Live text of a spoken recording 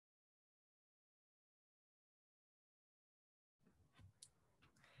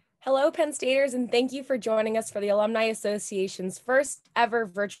Hello, Penn Staters, and thank you for joining us for the Alumni Association's first ever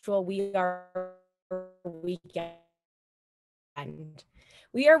virtual We Are Weekend.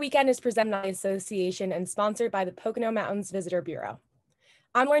 We Are Weekend is presented by the Association and sponsored by the Pocono Mountains Visitor Bureau.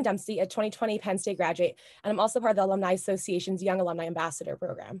 I'm Lauren Dempsey, a 2020 Penn State graduate, and I'm also part of the Alumni Association's Young Alumni Ambassador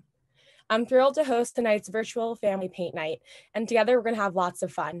program. I'm thrilled to host tonight's virtual family paint night, and together we're going to have lots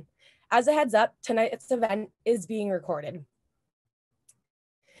of fun. As a heads up, tonight's event is being recorded.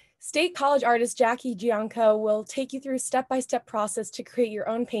 State College artist Jackie Gianco will take you through a step-by-step process to create your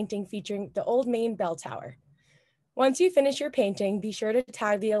own painting featuring the Old Main Bell Tower. Once you finish your painting, be sure to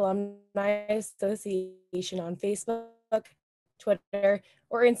tag the Alumni Association on Facebook, Twitter,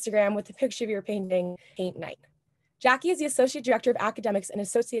 or Instagram with a picture of your painting paint night. Jackie is the Associate Director of Academics and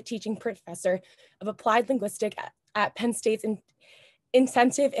Associate Teaching Professor of Applied Linguistics at Penn State's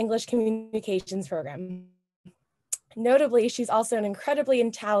Intensive English Communications program. Notably, she's also an incredibly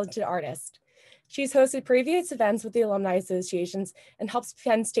talented artist. She's hosted previous events with the Alumni Associations and helps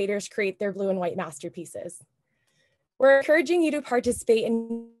Penn Staters create their blue and white masterpieces. We're encouraging you to participate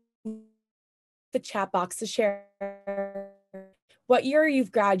in the chat box to share what year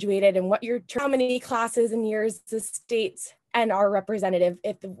you've graduated and how many classes and years the states and are representative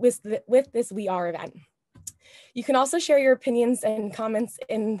with this We Are event. You can also share your opinions and comments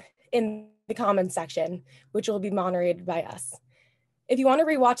in the comments section, which will be moderated by us. If you want to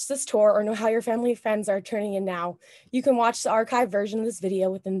rewatch this tour or know how your family and friends are turning in now, you can watch the archived version of this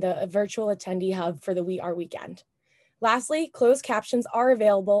video within the virtual attendee hub for the We Are Weekend. Lastly, closed captions are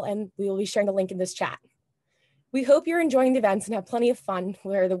available and we will be sharing the link in this chat. We hope you're enjoying the events and have plenty of fun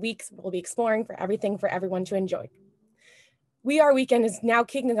where the weeks will be exploring for everything for everyone to enjoy. We Are Weekend is now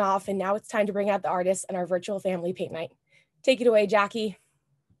kicking off and now it's time to bring out the artists and our virtual family paint night. Take it away, Jackie.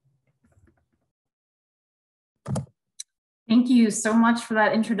 Thank you so much for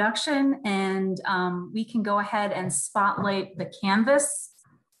that introduction, and we can go ahead and spotlight the canvas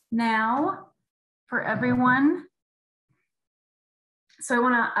now for everyone. So I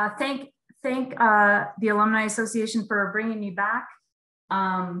want to thank the Alumni Association for bringing me back.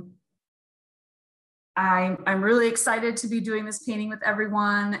 I'm really excited to be doing this painting with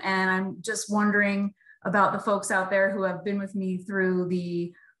everyone, and I'm just wondering about the folks out there who have been with me through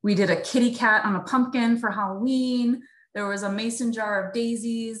we did a kitty cat on a pumpkin for Halloween. There was a mason jar of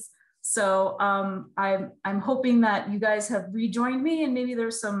daisies. So I'm hoping that you guys have rejoined me, and maybe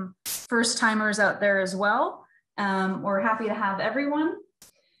there's some first timers out there as well. We're happy to have everyone.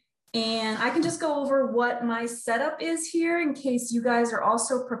 And I can just go over what my setup is here in case you guys are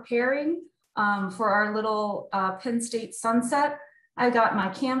also preparing for our little Penn State sunset. I've got my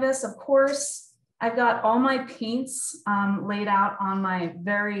canvas, of course. I've got all my paints laid out on my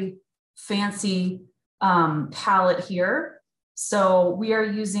very fancy palette here. So we are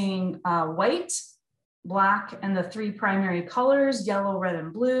using white, black, and the three primary colors, yellow, red,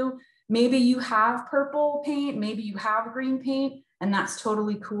 and blue. Maybe you have purple paint, maybe you have green paint, and that's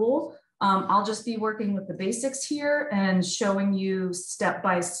totally cool. I'll just be working with the basics here and showing you step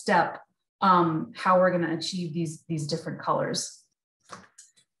by step how we're gonna achieve these different colors.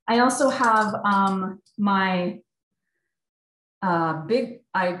 I also have my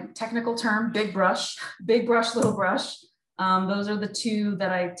technical term, big brush, little brush. Those are the two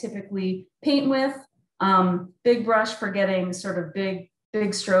that I typically paint with. Big brush for getting sort of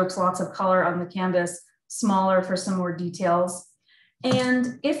big strokes, lots of color on the canvas, smaller for some more details.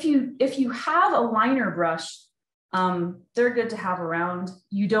 And if you have a liner brush, they're good to have around.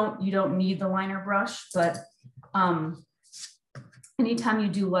 You don't need the liner brush, but anytime you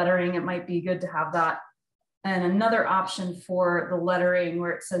do lettering, it might be good to have that. And another option for the lettering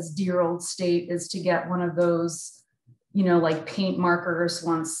where it says Dear Old State is to get one of those, like paint markers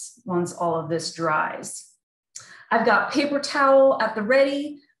once all of this dries. I've got paper towel at the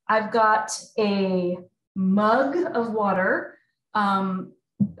ready. I've got a mug of water.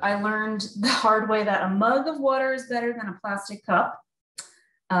 I learned the hard way that a mug of water is better than a plastic cup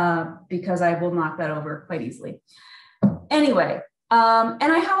because I will knock that over quite easily. Anyway,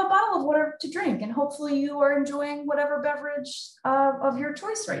 and I have a bottle of water to drink, and hopefully you are enjoying whatever beverage of your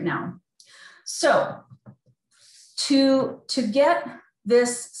choice right now. So to get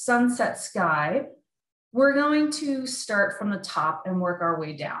this sunset sky, we're going to start from the top and work our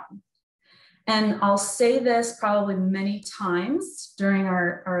way down. And I'll say this probably many times during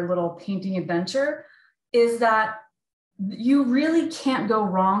our little painting adventure, is that you really can't go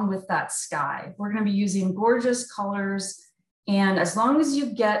wrong with that sky. We're going to be using gorgeous colors. And as long as you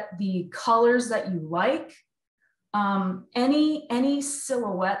get the colors that you like, any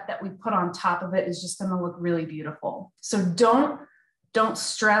silhouette that we put on top of it is just going to look really beautiful. So don't Don't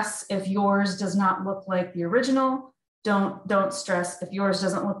stress if yours does not look like the original. Don't stress if yours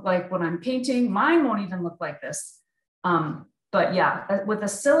doesn't look like what I'm painting. Mine won't even look like this. But yeah, with a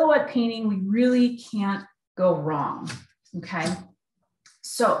silhouette painting, we really can't go wrong, okay?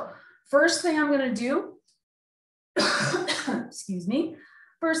 So first thing I'm gonna do, excuse me,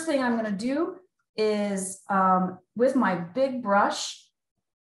 first thing I'm gonna do is with my big brush,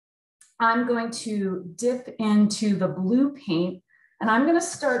 I'm going to dip into the blue paint and I'm gonna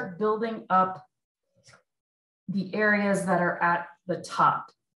start building up the areas that are at the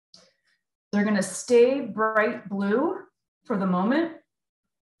top. They're gonna stay bright blue for the moment,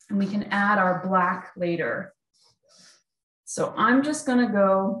 and we can add our black later. So I'm just gonna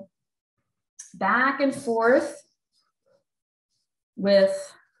go back and forth with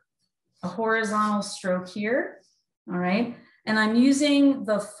a horizontal stroke here, all right? And I'm using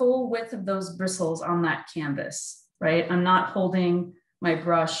the full width of those bristles on that canvas, right? I'm not holding my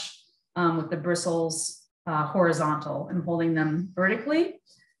brush with the bristles horizontal. I'm holding them vertically.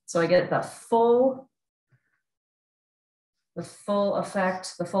 So I get the full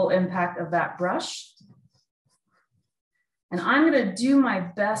effect, the full impact of that brush. And I'm gonna do my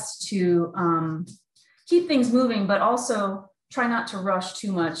best to keep things moving, but also try not to rush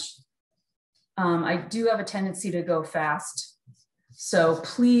too much. I do have a tendency to go fast. So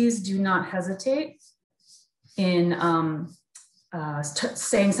please do not hesitate in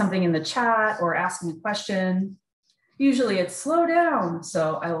saying something in the chat or asking a question. Usually it's slow down,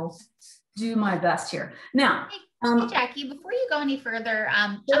 so I will do my best here. Now, hey, Jackie, before you go any further, sure.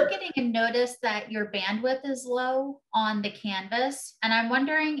 I'm getting a notice that your bandwidth is low on the canvas, and I'm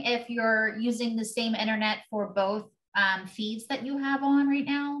wondering if you're using the same internet for both feeds that you have on right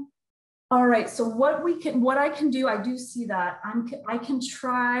now. All right, so what I can do, I do see that. I can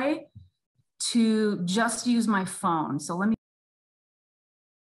try to just use my phone. So let me.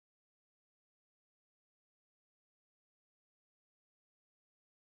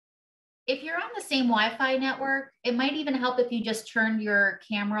 If you're on the same Wi-Fi network, it might even help if you just turn your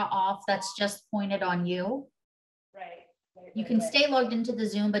camera off that's just pointed on you. Right. You can stay logged into the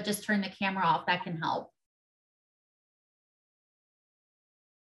Zoom, but just turn the camera off. That can help.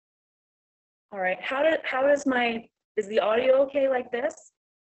 All right. Is the audio okay like this?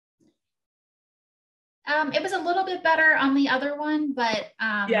 It was a little bit better on the other one, but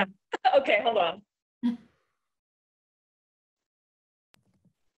yeah. Okay, hold on.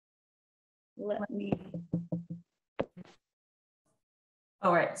 Let me.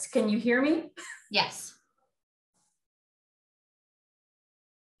 All right, so can you hear me? Yes.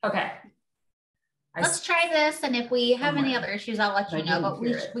 Okay. Let's try this, and if we have any other issues, I'll let you know, but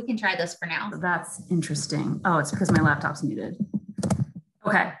we can try this for now. That's interesting. Oh, it's because my laptop's muted.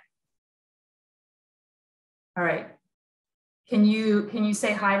 Okay. All right. Can you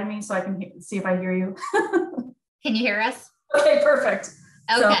say hi to me so I can see if I hear you? Can you hear us? Okay, perfect.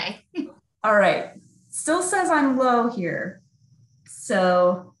 Okay. So, all right. Still says I'm low here.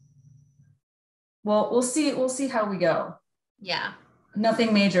 So, well, we'll see how we go. Yeah.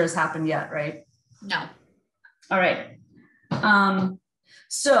 Nothing major has happened yet, right? No. All right.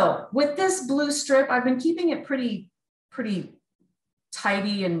 So with this blue strip, I've been keeping it pretty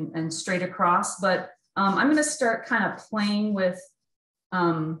tidy and straight across, but I'm going to start kind of playing with,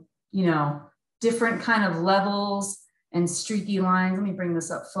 you know, different kind of levels and streaky lines. Let me bring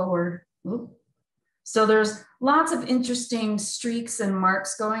this up forward. Oop. So there's lots of interesting streaks and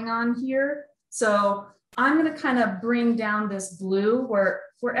marks going on here. So I'm going to kind of bring down this blue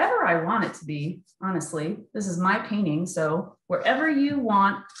wherever I want it to be, honestly. This is my painting, so wherever you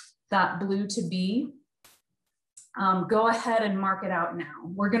want that blue to be, go ahead and mark it out now.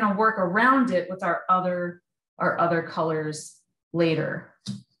 We're going to work around it with our other colors later.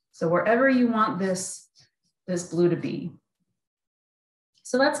 So wherever you want this blue to be.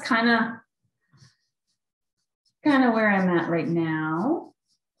 So that's kind of where I'm at right now.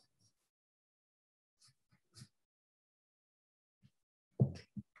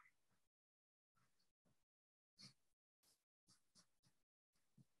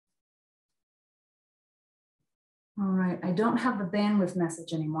 All right, I don't have the bandwidth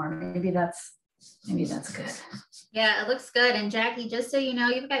message anymore. Maybe that's good. Yeah, it looks good. And Jackie, just so you know,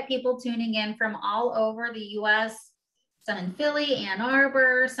 you've got people tuning in from all over the US, some in Philly, Ann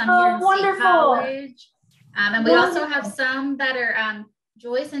Arbor, some here in State College. And we also have some that are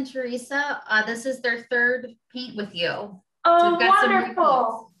Joyce and Teresa. This is their third paint with you. Oh, so we've got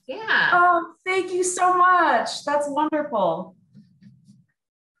wonderful. Yeah. Oh, thank you so much. That's wonderful.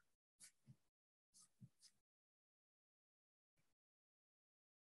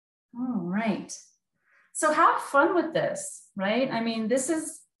 All right. So have fun with this, right? I mean, this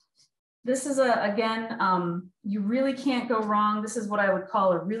is again, you really can't go wrong. This is what I would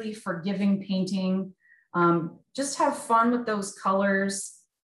call a really forgiving painting. Just have fun with those colors.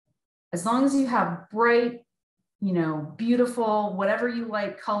 As long as you have bright, you know, beautiful, whatever you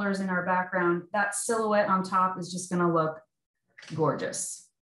like colors in our background, that silhouette on top is just gonna look gorgeous.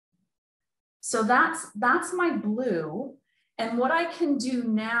 So that's my blue. And what I can do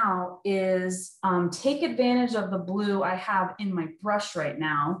now is take advantage of the blue I have in my brush right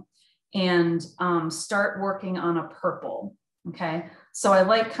now and start working on a purple, okay? So I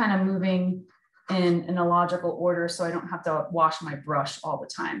like kind of moving in a logical order so I don't have to wash my brush all the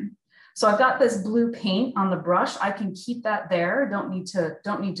time. So I've got this blue paint on the brush. I can keep that there, don't need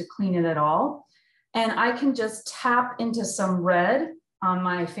to clean it at all. And I can just tap into some red on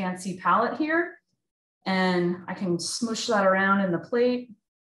my fancy palette here, and I can smoosh that around in the plate.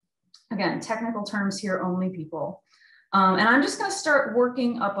 Again, technical terms here only, people. And I'm just gonna start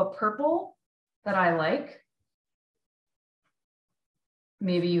working up a purple that I like.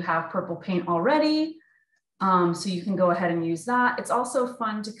 Maybe you have purple paint already, so you can go ahead and use that. It's also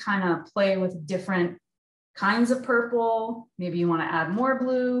fun to kind of play with different kinds of purple. Maybe you wanna add more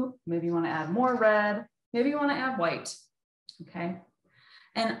blue, maybe you wanna add more red, maybe you wanna add white, okay?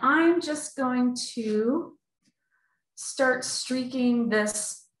 And I'm just going to start streaking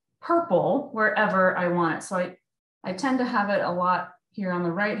this purple wherever I want it. So I tend to have it a lot here on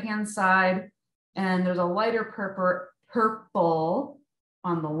the right-hand side, and there's a lighter purple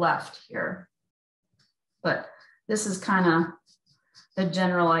on the left here. But this is kind of the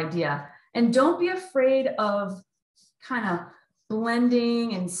general idea. And don't be afraid of kind of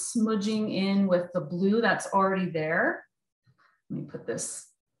blending and smudging in with the blue that's already there. Let me put this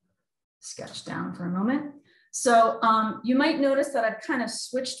sketch down for a moment. So you might notice that I've kind of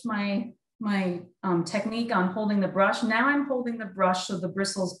switched my technique on holding the brush. Now I'm holding the brush so the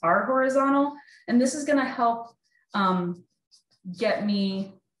bristles are horizontal, and this is going to help get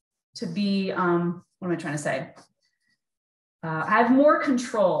me to be, what am I trying to say? I have more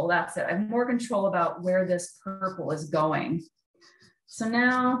control, that's it. I have more control about where this purple is going. So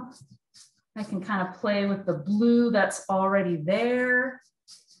now I can kind of play with the blue that's already there.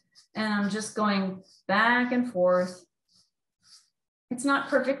 And I'm just going back and forth. It's not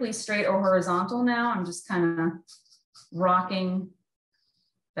perfectly straight or horizontal now. I'm just kind of rocking.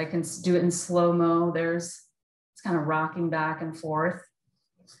 I can do it in slow-mo. It's kind of rocking back and forth.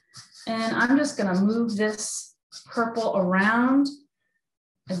 And I'm just gonna move this purple around,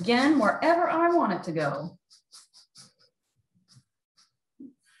 again, wherever I want it to go.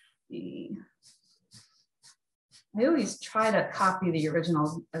 Let's see. I always try to copy the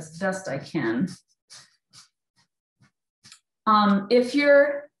original as best I can. If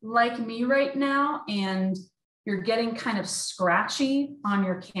you're like me right now and you're getting kind of scratchy on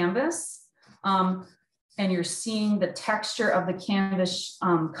your canvas, and you're seeing the texture of the canvas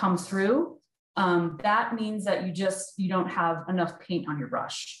come through, that means that you don't have enough paint on your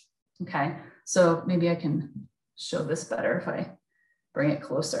brush, okay? So maybe I can show this better if I bring it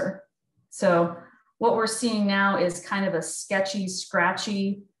closer. So what we're seeing now is kind of a sketchy,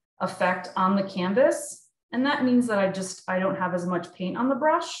 scratchy effect on the canvas. And that means that I don't have as much paint on the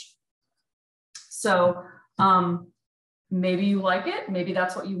brush. So maybe you like it, maybe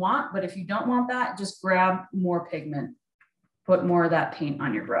that's what you want, but if you don't want that, just grab more pigment, put more of that paint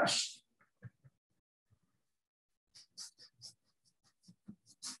on your brush.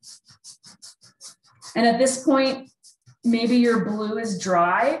 And at this point, maybe your blue is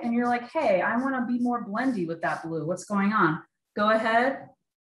dry and you're like, hey, I want to be more blendy with that blue. What's going on? Go ahead,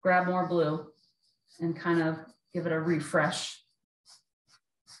 grab more blue and kind of give it a refresh.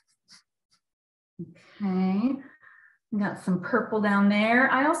 Okay, got some purple down there.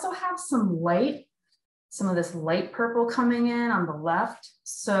 I also have some of this light purple coming in on the left.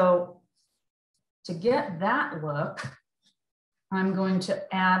 So to get that look, I'm going to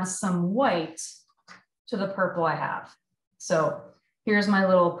add some white to the purple I have. So here's my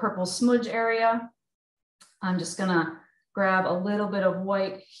little purple smudge area. I'm just gonna grab a little bit of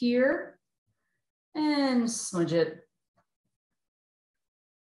white here and smudge it.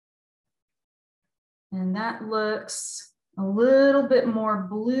 And that looks a little bit more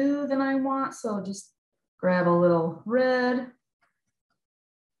blue than I want. So I'll just grab a little red,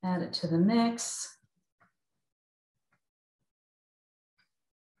 add it to the mix.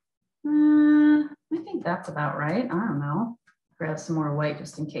 I think that's about right. I don't know. Grab some more white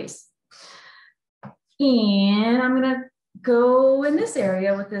just in case. And I'm gonna go in this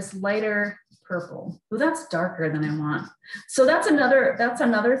area with this lighter purple. Oh, that's darker than I want. So that's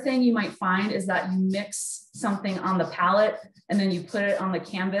another thing you might find is that you mix something on the palette and then you put it on the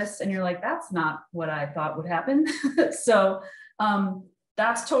canvas and you're like, that's not what I thought would happen. So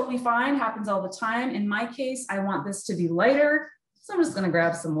that's totally fine, happens all the time. In my case, I want this to be lighter. So I'm just gonna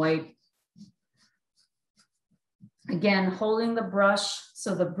grab some white. Again, holding the brush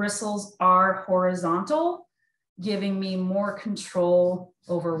so the bristles are horizontal, giving me more control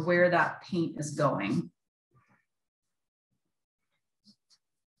over where that paint is going.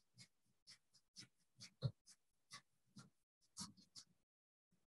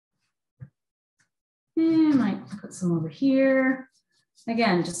 And I might put some over here.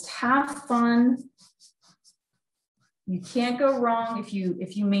 Again, just have fun. You can't go wrong if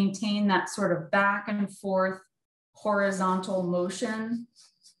you maintain that sort of back and forth horizontal motion.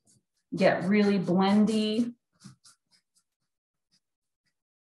 Get really blendy.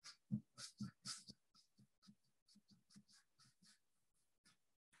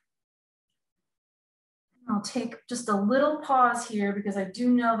 I'll take just a little pause here because I do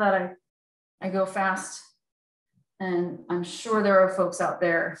know that I go fast, and I'm sure there are folks out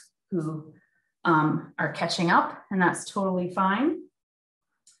there who are catching up, and that's totally fine.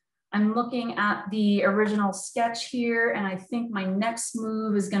 I'm looking at the original sketch here, and I think my next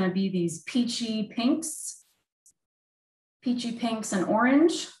move is going to be these peachy pinks and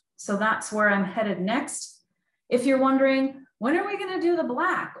orange. So that's where I'm headed next. If you're wondering, when are we going to do the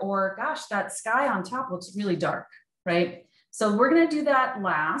black? Or gosh, that sky on top looks really dark, right? So we're going to do that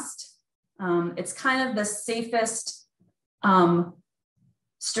last. It's kind of the safest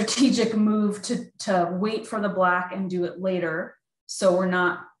strategic move to wait for the black and do it later. So we're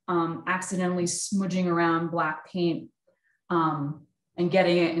not accidentally smudging around black paint and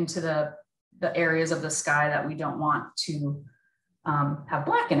getting it into the areas of the sky that we don't want to have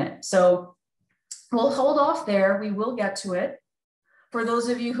black in it. So we'll hold off there. We will get to it. For those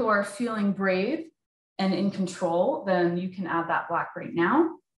of you who are feeling brave and in control, then you can add that black right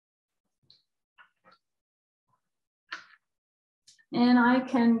now. And I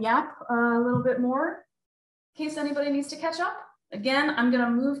can yap a little bit more in case anybody needs to catch up. Again, I'm gonna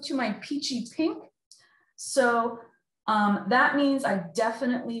move to my peachy pink. So that means I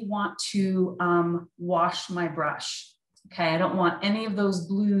definitely want to wash my brush. Okay, I don't want any of those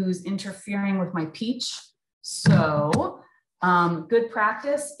blues interfering with my peach. So good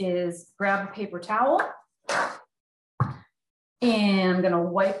practice is grab a paper towel and I'm gonna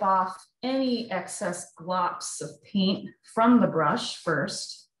wipe off any excess glops of paint from the brush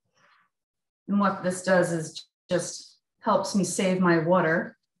first. And what this does is just helps me save my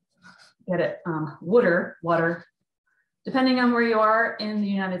water. Get it, water. Depending on where you are in the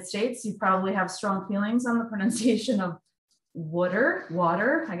United States, you probably have strong feelings on the pronunciation of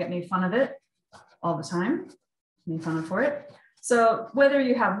water. I get made fun of it all the time, made fun of for it. So whether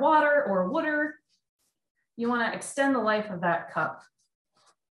you have water or water, you want to extend the life of that cup.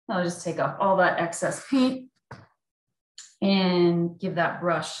 I'll just take off all that excess paint and give that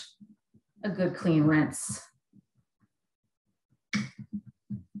brush a good clean rinse.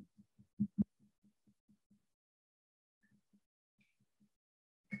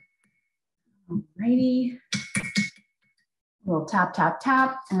 Alrighty, a little tap, tap,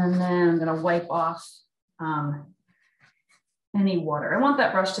 tap, and then I'm gonna wipe off any water. I want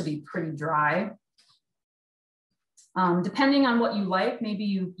that brush to be pretty dry. Depending on what you like, maybe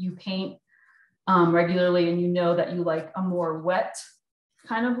you paint regularly and you know that you like a more wet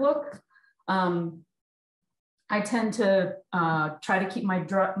kind of look. I tend to try to keep my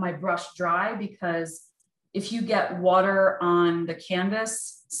brush dry because if you get water on the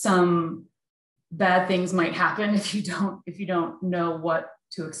canvas, some bad things might happen if you don't know what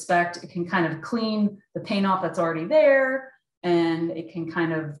to expect. It can kind of clean the paint off that's already there, and it can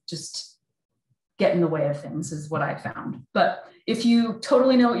kind of just get in the way of things is what I found. But if you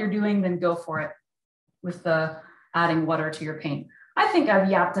totally know what you're doing, then go for it with the adding water to your paint. I think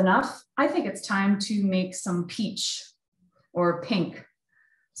I've yapped enough. I think it's time to make some peach or pink.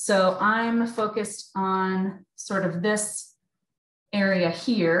 So I'm focused on sort of this area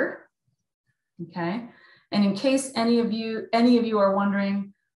here. Okay, and in case any of you are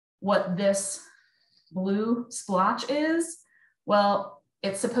wondering what this blue splotch is, well,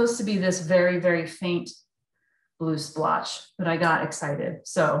 it's supposed to be this very, very faint blue splotch, but I got excited.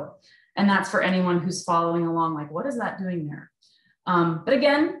 So, and that's for anyone who's following along, like, what is that doing there? But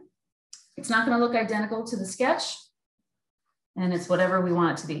again, it's not going to look identical to the sketch, and it's whatever we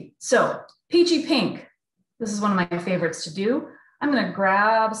want it to be. So peachy pink, this is one of my favorites to do. I'm going to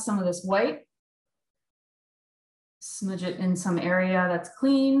grab some of this white, smudge it in some area that's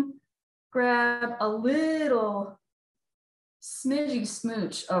clean, grab a little smidgy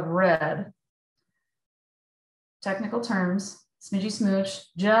smooch of red. Technical terms, smidgy smooch,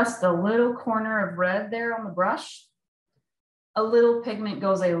 just a little corner of red there on the brush. A little pigment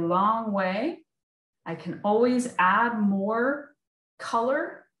goes a long way. I can always add more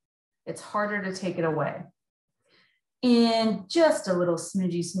color. It's harder to take it away. And just a little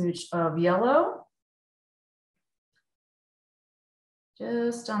smidgy smooch of yellow.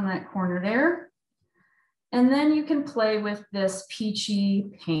 Just on that corner there. And then you can play with this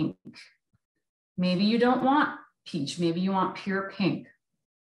peachy pink. Maybe you don't want peach, maybe you want pure pink.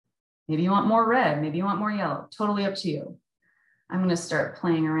 Maybe you want more red, maybe you want more yellow, totally up to you. I'm gonna start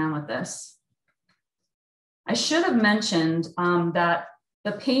playing around with this. I should have mentioned that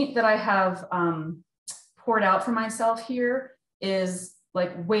the paint that I have poured out for myself here is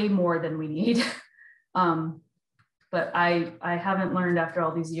like way more than we need. But I haven't learned after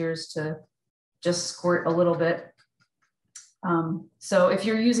all these years to just squirt a little bit. So if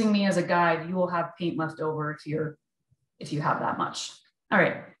you're using me as a guide, you will have paint left over if you have that much. All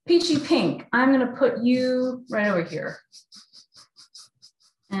right, peachy pink. I'm gonna put you right over here.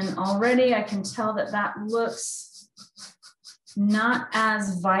 And already I can tell that that looks not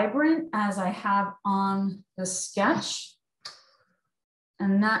as vibrant as I have on the sketch.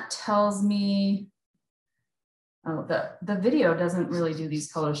 And that tells me, oh, the video doesn't really do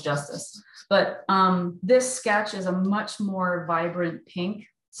these colors justice, but this sketch is a much more vibrant pink.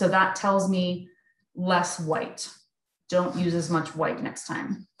 So that tells me less white. Don't use as much white next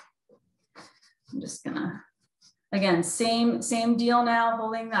time. I'm just gonna, again, same deal now,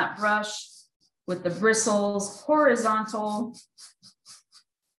 holding that brush with the bristles horizontal,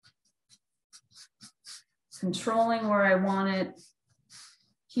 controlling where I want it,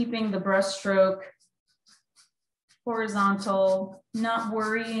 keeping the brush stroke horizontal, not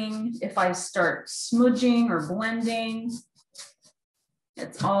worrying if I start smudging or blending.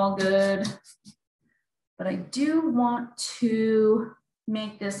 It's all good. But I do want to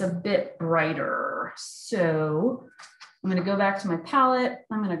make this a bit brighter. So I'm gonna go back to my palette.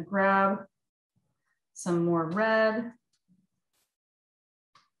 I'm gonna grab some more red,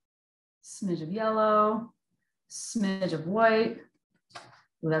 smidge of yellow, smidge of white.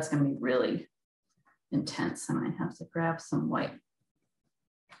 Well, that's gonna be really intense, and I have to grab some white.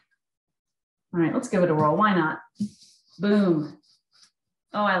 All right, let's give it a whirl. Why not? Boom.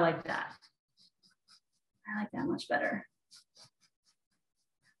 Oh, I like that. I like that much better.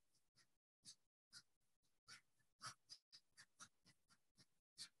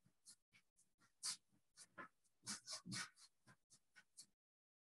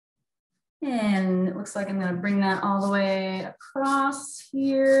 And it looks like I'm going to bring that all the way across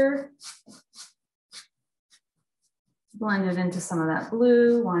here. Blend it into some of that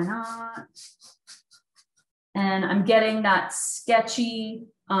blue, why not? And I'm getting that sketchy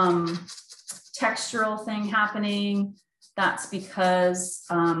textural thing happening. That's because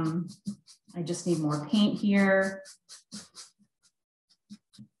I just need more paint here.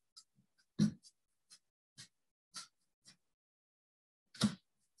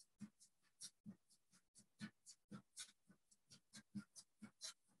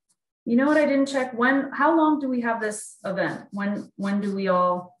 You know what I didn't check? How long do we have this event? When do we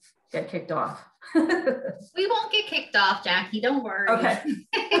all get kicked off? We won't get kicked off, Jackie. Don't worry. Okay.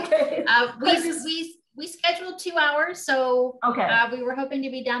 Okay. We scheduled 2 hours, so okay. We were hoping to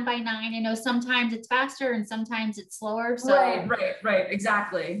be done by 9. I know sometimes it's faster and sometimes it's slower. So right.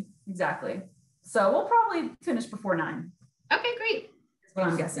 Exactly. So we'll probably finish before 9. Okay, great. That's what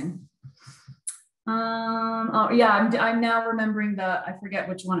I'm guessing. Oh yeah, I'm now remembering I forget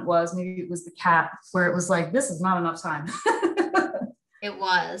which one it was. Maybe it was the cat, where it was like, this is not enough time. It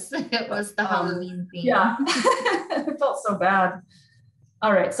was the Halloween theme. Yeah, it felt so bad.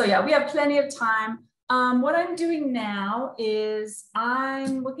 All right, so yeah, we have plenty of time. What I'm doing now is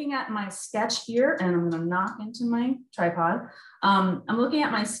I'm looking at my sketch here, and I'm gonna knock into my tripod. I'm looking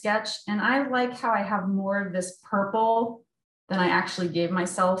at my sketch, and I like how I have more of this purple than I actually gave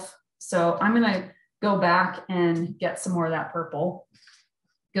myself. So I'm gonna go back and get some more of that purple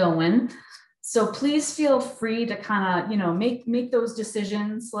going. So please feel free to kind of, you know, make those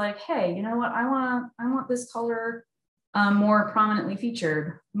decisions like, hey, you know what, I want this color more prominently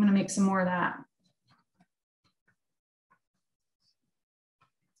featured. I'm gonna make some more of that.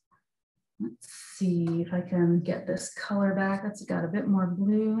 Let's see if I can get this color back. That's got a bit more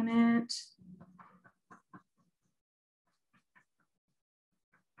blue in it.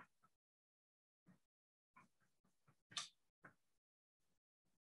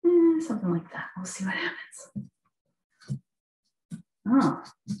 Something like that. We'll see what happens. Oh,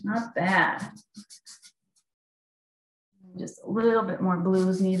 not bad. Just a little bit more blue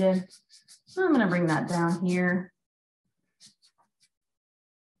is needed. I'm gonna bring that down here.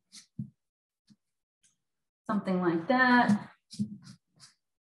 Something like that.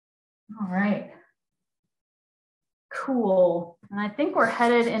 All right. Cool. And I think we're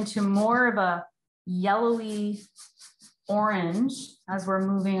headed into more of a yellowy orange as we're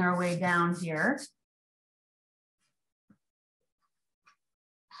moving our way down here.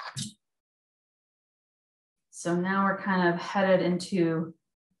 So now we're kind of headed into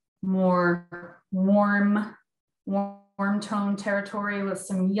more warm tone territory with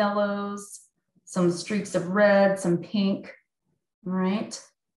some yellows, some streaks of red, some pink, all right?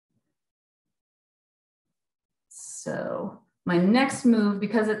 So my next move,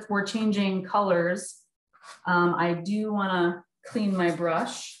 because we're changing colors, I do wanna clean my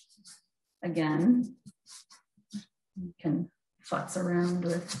brush again. You can futz around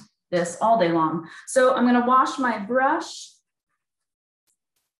with this all day long. So I'm gonna wash my brush,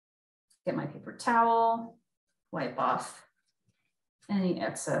 get my paper towel, wipe off any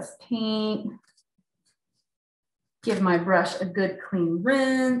excess paint, give my brush a good clean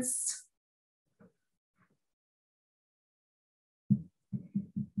rinse.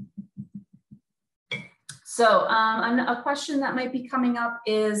 So a question that might be coming up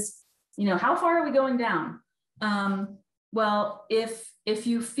is, you know, how far are we going down? Well, if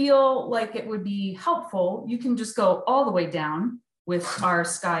you feel like it would be helpful, you can just go all the way down with our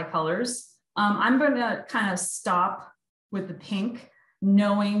sky colors. I'm going to kind of stop with the pink,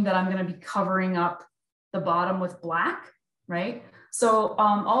 knowing that I'm going to be covering up the bottom with black, right? So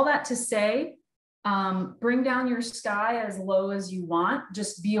all that to say, bring down your sky as low as you want.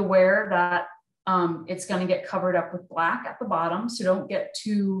 Just be aware that it's going to get covered up with black at the bottom. So don't get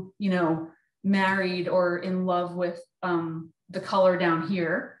too, you know, married or in love with the color down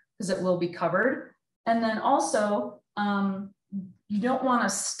here, because it will be covered. And then also, you don't want to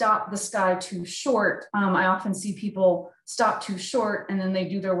stop the sky too short. I often see people stop too short and then they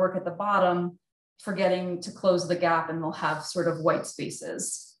do their work at the bottom, forgetting to close the gap, and they'll have sort of white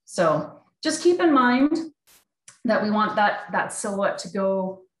spaces. So just keep in mind that we want that silhouette to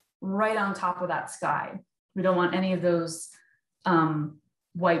go right on top of that sky. We don't want any of those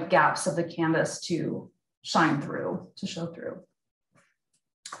white gaps of the canvas to shine through, to show through.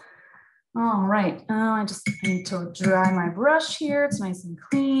 All right, I just need to dry my brush here. It's nice and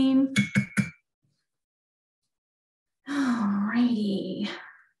clean. All righty.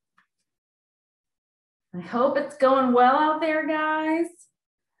 I hope it's going well out there, guys.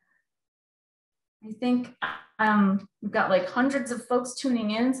 I think we've got like hundreds of folks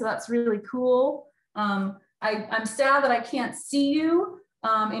tuning in, so that's really cool. I'm sad that I can't see you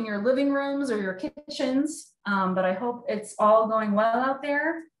in your living rooms or your kitchens, but I hope it's all going well out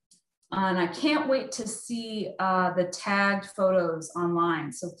there. And I can't wait to see the tagged photos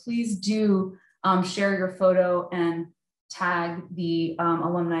online. So please do share your photo and tag the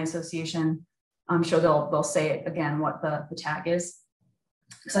Alumni Association. I'm sure they'll say it again, what the tag is,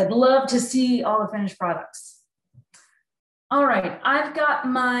 because I'd love to see all the finished products. All right, I've got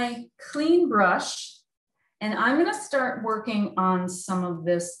my clean brush and I'm gonna start working on some of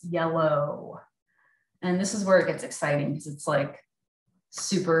this yellow. And this is where it gets exciting, because it's like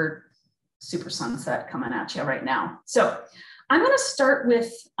super sunset coming at you right now. So I'm gonna start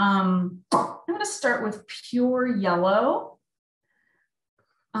with pure yellow.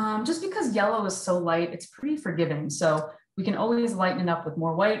 Just because yellow is so light, it's pretty forgiving. So we can always lighten it up with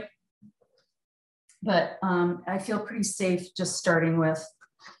more white. But I feel pretty safe just starting with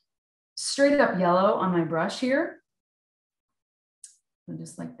straight up yellow on my brush here. So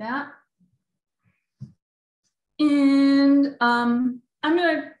just like that. And I'm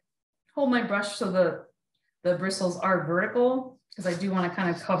gonna hold my brush so the bristles are vertical, because I do want to kind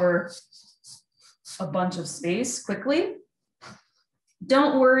of cover a bunch of space quickly.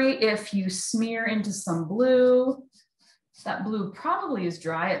 Don't worry if you smear into some blue. That blue probably is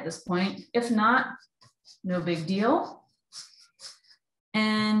dry at this point. If not, no big deal.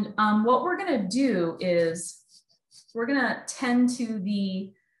 And what we're gonna do is we're gonna tend to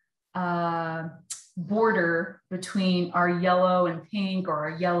the border between our yellow and pink, or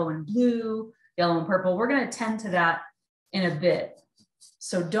our yellow and blue, yellow and purple. We're gonna tend to that in a bit.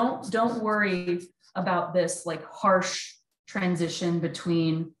 So don't worry about this like harsh transition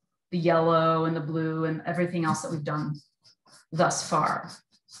between the yellow and the blue and everything else that we've done thus far.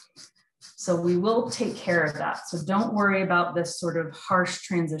 So we will take care of that. So don't worry about this sort of harsh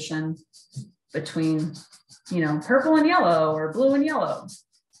transition between, you know, purple and yellow or blue and yellow.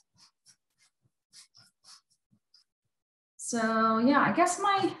 So yeah, I guess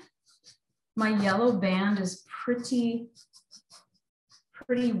my yellow band is pretty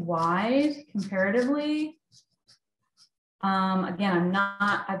wide comparatively. Again,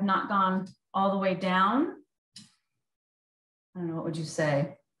 I've not gone all the way down. I don't know, what would you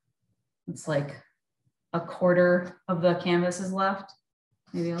say? It's like a quarter of the canvas is left,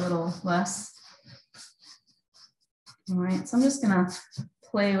 maybe a little less. All right, so I'm just gonna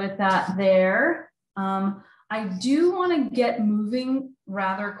play with that there. I do wanna get moving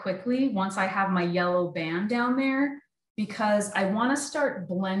rather quickly once I have my yellow band down there, because I wanna start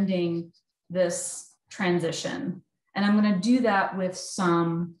blending this transition. And I'm gonna do that with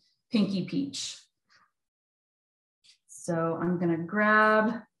some Pinky Peach. So I'm gonna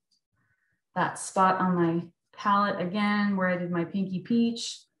grab that spot on my palette again where I did my Pinky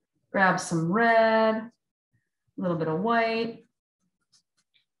Peach, grab some red, a little bit of white.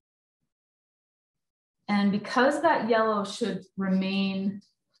 And because that yellow should remain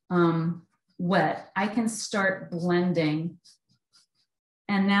wet, I can start blending.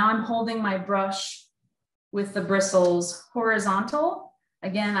 And now I'm holding my brush with the bristles horizontal.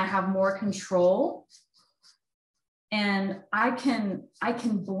 Again, I have more control. And I can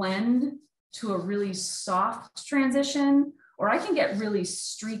blend to a really soft transition, or I can get really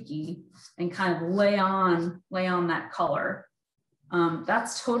streaky and kind of lay on that color.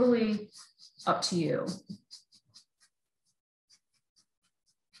 That's totally up to you.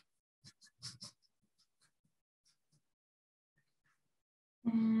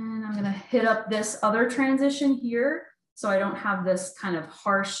 And I'm gonna hit up this other transition here so I don't have this kind of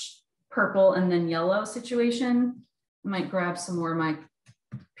harsh purple and then yellow situation. I might grab some more of my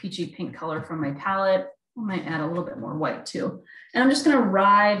peachy pink color from my palette. I might add a little bit more white too. And I'm just gonna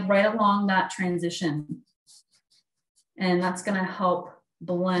ride right along that transition. And that's gonna help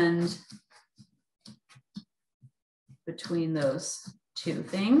blend between those two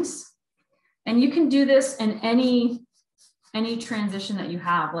things. And you can do this in any transition that you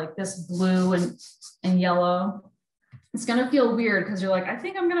have, like this blue and yellow. It's gonna feel weird because you're like, I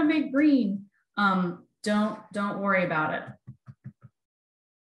think I'm gonna make green. Don't worry about it.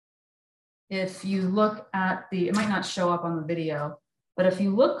 If you look at it might not show up on the video, but if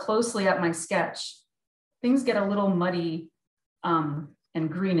you look closely at my sketch, things get a little muddy and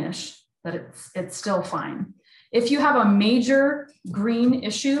greenish, but it's still fine. If you have a major green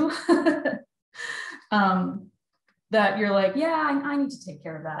issue that you're like, yeah, I need to take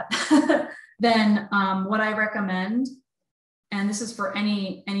care of that, then what I recommend, and this is for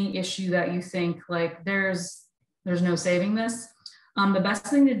any issue that you think like there's no saving this, the best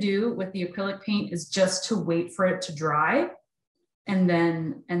thing to do with the acrylic paint is just to wait for it to dry and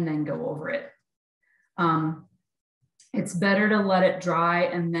then go over it. It's better to let it dry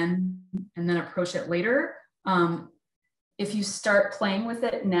and then approach it later. If you start playing with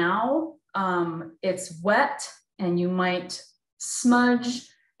it now, it's wet and you might smudge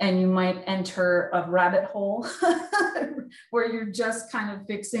and you might enter a rabbit hole where you're just kind of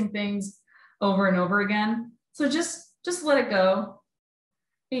fixing things over and over again. So just let it go.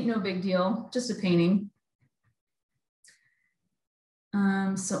 Ain't no big deal, just a painting.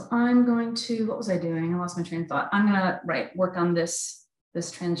 So I'm going to, what was I doing? I lost my train of thought. I'm gonna, work on this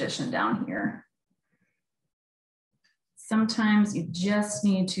transition down here. Sometimes you just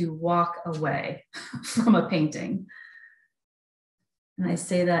need to walk away from a painting. And I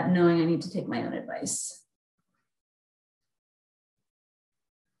say that knowing I need to take my own advice.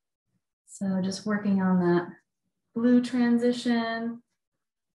 So just working on that blue transition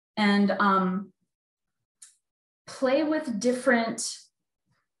and play with different,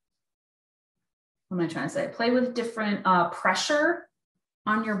 what am I trying to say? Play with different pressure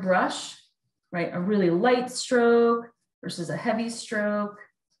on your brush, right? A really light stroke versus a heavy stroke.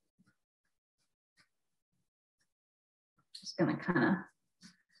 Just gonna kind of,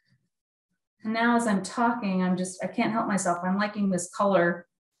 and now as I'm talking, I can't help myself. I'm liking this color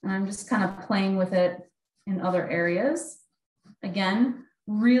and I'm just kind of playing with it in other areas. Again,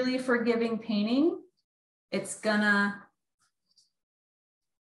 really forgiving painting. It's gonna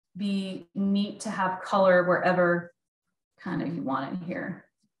be neat to have color wherever kind of you want it here.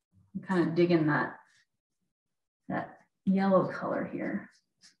 I'm kind of digging that yellow color here.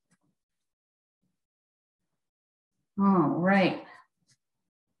 All right.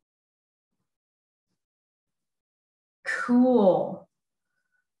 Cool.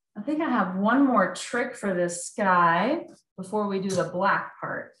 I think I have one more trick for this sky before we do the black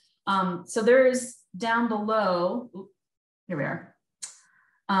part. So there's down below, here we are.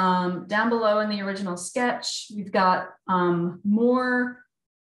 Down below in the original sketch, we've got more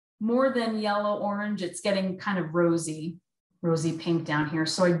than yellow orange. It's getting kind of rosy. rosy pink down here.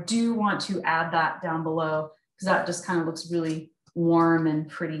 So I do want to add that down below because that just kind of looks really warm and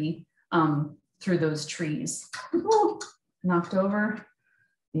pretty through those trees. Ooh, knocked over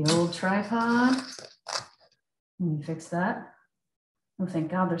the old tripod. Let me fix that. Oh, thank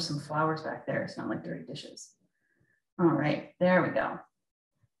God there's some flowers back there. It's not like dirty dishes. All right, there we go.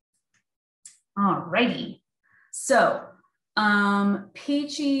 All righty. So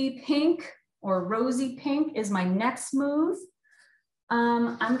peachy pink or rosy pink is my next move.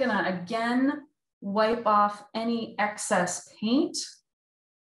 I'm gonna again wipe off any excess paint.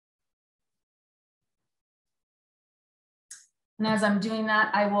 And as I'm doing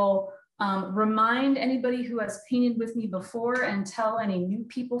that, I will remind anybody who has painted with me before and tell any new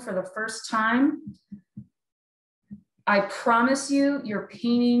people for the first time, I promise you, your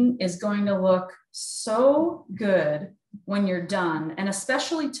painting is going to look so good when you're done, and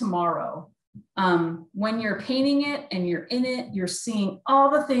especially tomorrow. When you're painting it and you're in it, you're seeing all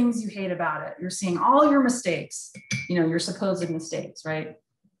the things you hate about it. You're seeing all your mistakes, you know, your supposed mistakes, right?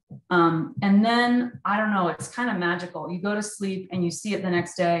 And then, I don't know, it's kind of magical. You go to sleep and you see it the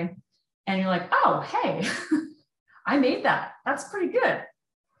next day and you're like, oh, hey, I made that. That's pretty good.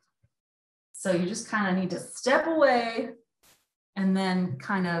 So you just kind of need to step away and then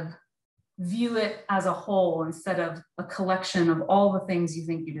kind of view it as a whole instead of a collection of all the things you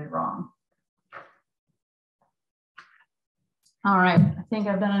think you did wrong. All right, I think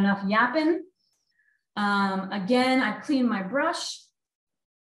I've done enough yapping. Again, I cleaned my brush.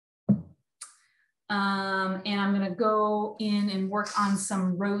 And I'm gonna go in and work on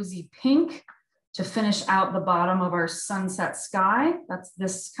some rosy pink to finish out the bottom of our sunset sky. That's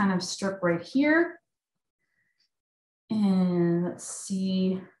this kind of strip right here. And let's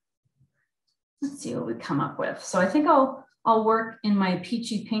see what we come up with. So I think I'll work in my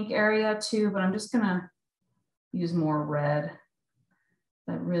peachy pink area too, but I'm just gonna use more red.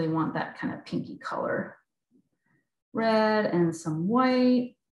 I really want that kind of pinky color. Red and some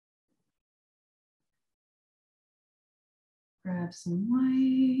white. Grab some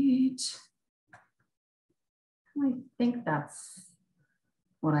white. I think that's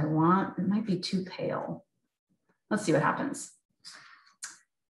what I want. It might be too pale. Let's see what happens.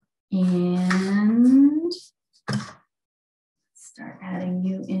 And start adding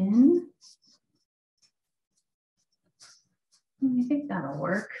you in. I think that'll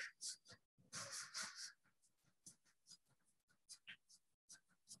work.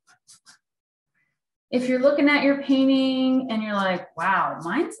 If you're looking at your painting and you're like, wow,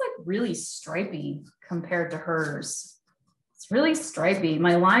 mine's like really stripy compared to hers. It's really stripy.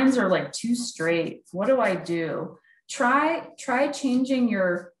 My lines are like too straight. What do I do? Try changing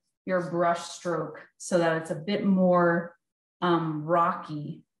your brush stroke so that it's a bit more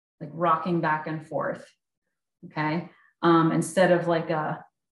rocky, like rocking back and forth, okay? Instead of like a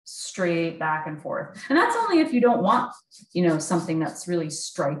straight back and forth. And that's only if you don't want, you know, something that's really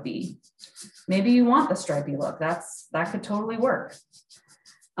stripy. Maybe you want the stripy look. That could totally work.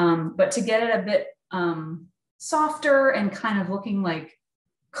 But to get it a bit softer and kind of looking like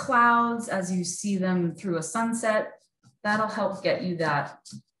clouds as you see them through a sunset, that'll help get you that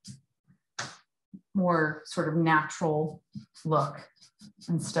more sort of natural look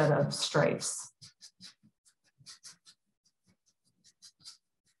instead of stripes.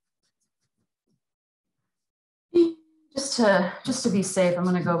 Just to be safe, I'm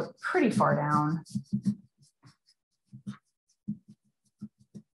going to go pretty far down.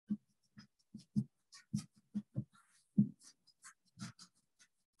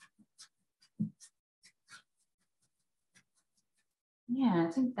 Yeah,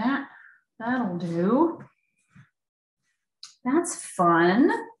 I think that'll do. That's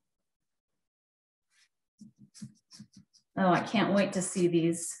fun. Oh, I can't wait to see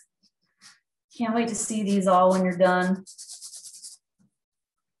these. Can't wait to see these all when you're done.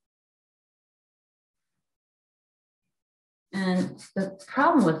 And the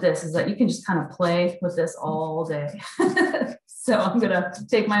problem with this is that you can just kind of play with this all day. So I'm gonna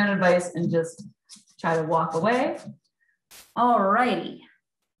take my own advice and just try to walk away. All righty.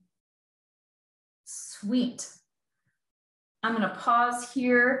 Sweet. I'm gonna pause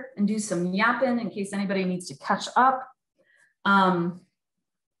here and do some yapping in case anybody needs to catch up.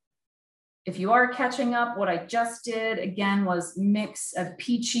 If you are catching up, what I just did again was mix a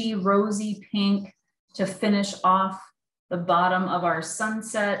peachy, rosy pink to finish off the bottom of our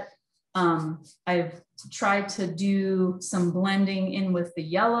sunset. I've tried to do some blending in with the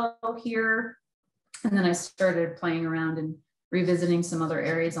yellow here. And then I started playing around and revisiting some other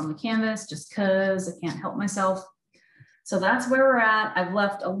areas on the canvas just because I can't help myself. So that's where we're at. I've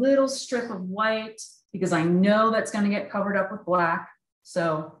left a little strip of white because I know that's going to get covered up with black.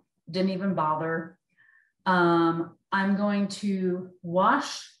 So didn't even bother. I'm going to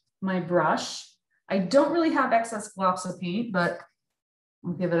wash my brush. I don't really have excess globs of paint, but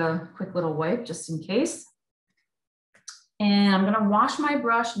I'll give it a quick little wipe just in case. And I'm going to wash my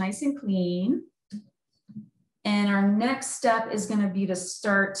brush nice and clean. And our next step is going to be to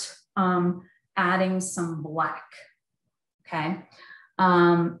start adding some black. Okay.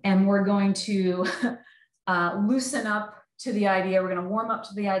 And we're going to loosen up to the idea. We're going to warm up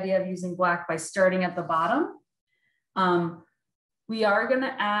to the idea of using black by starting at the bottom. We are going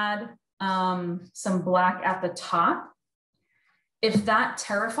to add some black at the top. If that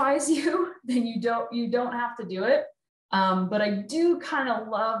terrifies you, then you don't have to do it. But I do kind of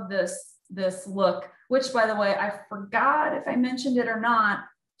love this look, which, by the way, I forgot if I mentioned it or not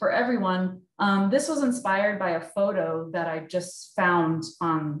for everyone. This was inspired by a photo that I just found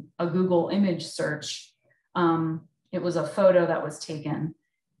on a Google image search. It was a photo that was taken.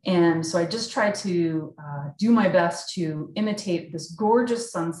 And so I just tried to do my best to imitate this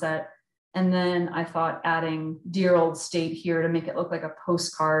gorgeous sunset. And then I thought adding dear old state here to make it look like a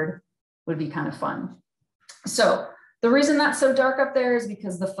postcard would be kind of fun. So the reason that's so dark up there is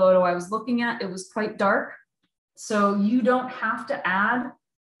because the photo I was looking at, it was quite dark. So you don't have to add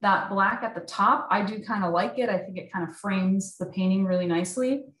that black at the top. I do kind of like it. I think it kind of frames the painting really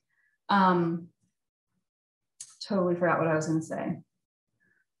nicely. Totally forgot what I was going to say.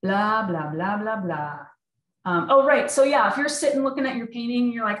 Blah, blah, blah, blah, blah. Oh, right. So yeah, if you're sitting looking at your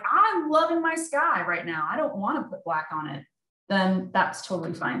painting, you're like, I'm loving my sky right now, I don't want to put black on it, then that's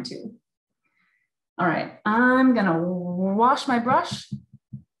totally fine too. All right, I'm going to wash my brush.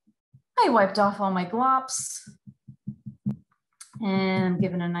 I wiped off all my glops and I'm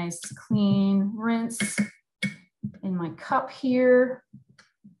giving a nice clean rinse in my cup here.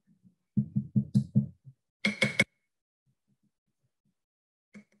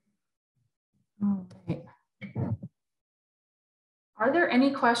 All right. Are there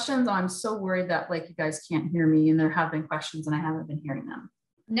any questions? Oh, I'm so worried that like you guys can't hear me, and there have been questions and I haven't been hearing them.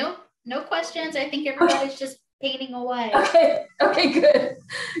 Nope, no questions. I think everybody's just painting away. Okay, okay, good.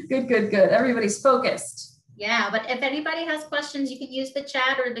 Good. Everybody's focused. Yeah, but if anybody has questions, you can use the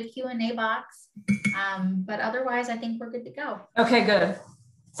chat or the Q&A box. But otherwise, I think we're good to go. Okay, good.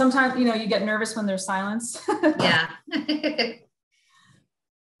 Sometimes, you know, you get nervous when there's silence. Yeah.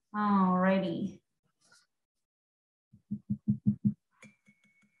 All righty.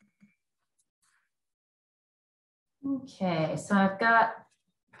 Okay, so I've got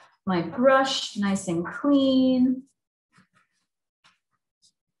my brush nice and clean.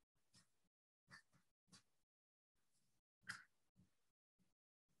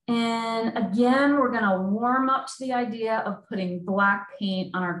 And again, we're going to warm up to the idea of putting black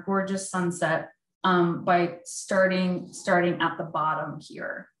paint on our gorgeous sunset by starting at the bottom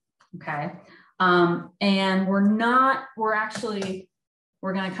here. Okay. And we're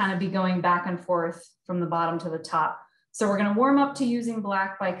going to kind of be going back and forth from the bottom to the top. So we're going to warm up to using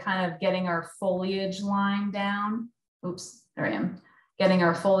black by kind of getting our foliage line down. Oops, there I am. Getting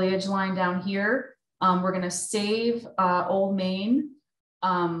our foliage line down here. We're going to save Old Main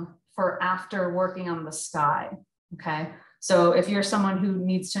for after working on the sky. Okay. So if you're someone who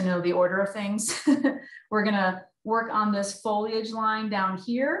needs to know the order of things, we're going to work on this foliage line down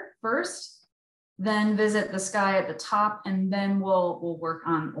here first, then visit the sky at the top, and then we'll work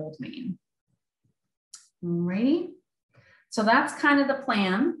on Old Main. Alrighty. So that's kind of the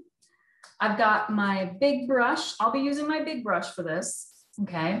plan. I've got my big brush. I'll be using my big brush for this.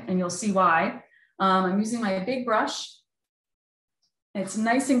 Okay. And you'll see why. I'm using my big brush. It's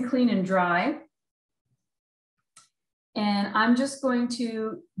nice and clean and dry. And I'm just going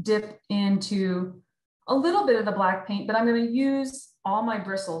to dip into a little bit of the black paint, but I'm going to use all my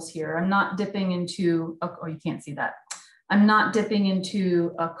bristles here. I'm not dipping into, oh, you can't see that. I'm not dipping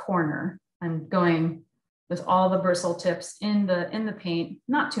into a corner. I'm going with all the bristle tips in the paint,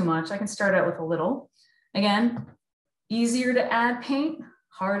 not too much. I can start out with a little. Again, easier to add paint,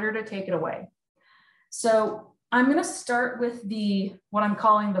 harder to take it away. So I'm going to start with what I'm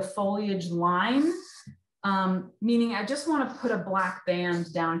calling the foliage line, meaning I just want to put a black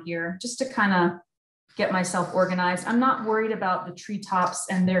band down here just to kind of get myself organized. I'm not worried about the treetops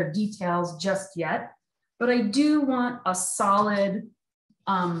and their details just yet, but I do want a solid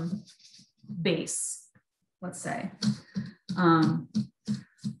base, let's say.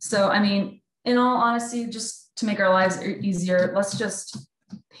 So, I mean, in all honesty, just to make our lives easier, let's just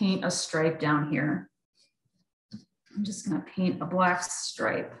paint a stripe down here. I'm just going to paint a black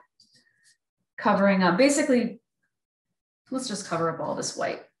stripe covering up. Basically, let's just cover up all this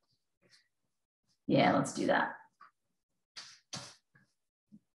white. Yeah, let's do that.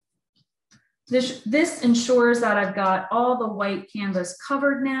 This ensures that I've got all the white canvas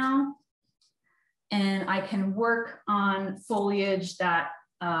covered now, and I can work on foliage that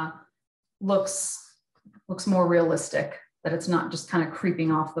looks more realistic, that it's not just kind of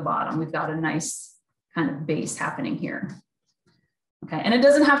creeping off the bottom. We've got a nice kind of base happening here. Okay, and it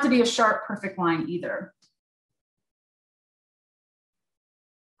doesn't have to be a sharp, perfect line either.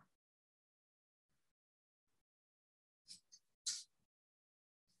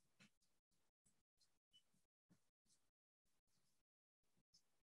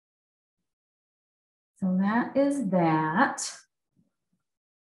 So that is that.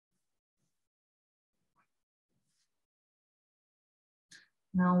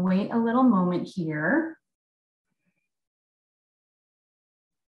 Now wait a little moment here.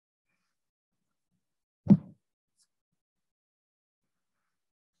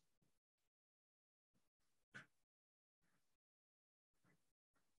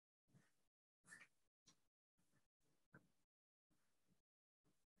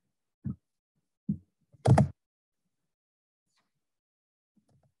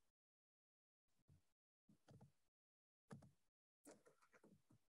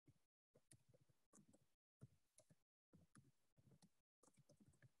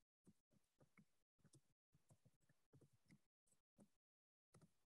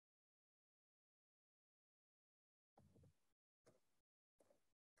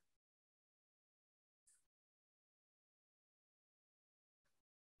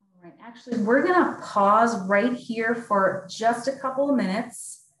 All right, actually, we're gonna pause right here for just a couple of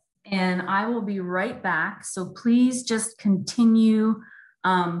minutes and I will be right back. So please just continue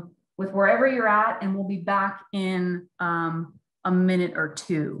with wherever you're at, and we'll be back in a minute or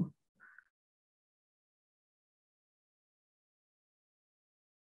two.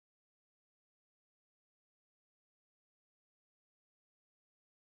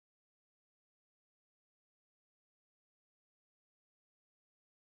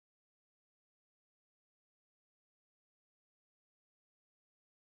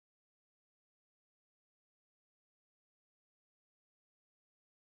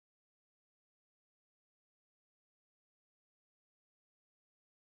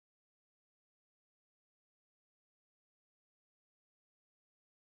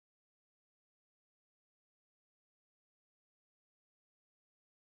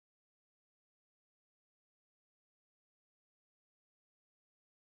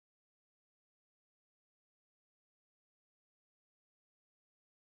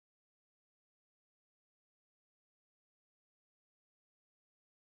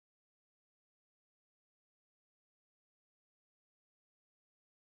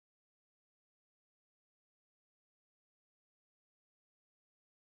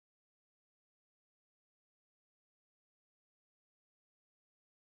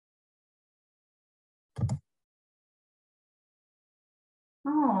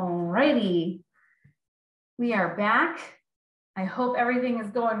 All righty, we are back. I hope everything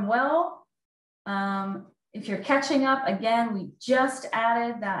is going well. If you're catching up, again, we just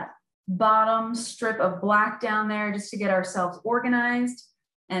added that bottom strip of black down there just to get ourselves organized.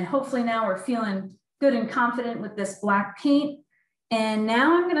 And hopefully now we're feeling good and confident with this black paint. And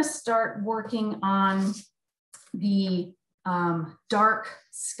now I'm gonna start working on the dark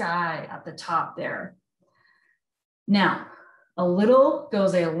sky at the top there. Now, a little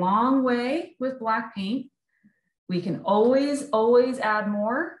goes a long way with black paint. We can always add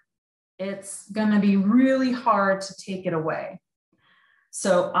more. It's gonna be really hard to take it away.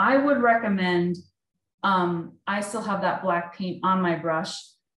 So I would recommend, I still have that black paint on my brush.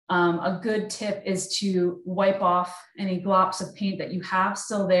 A good tip is to wipe off any glops of paint that you have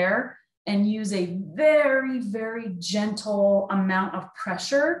still there and use a very gentle amount of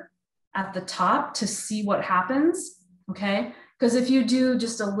pressure at the top to see what happens. Okay, because if you do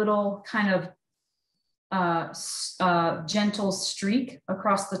just a little kind of gentle streak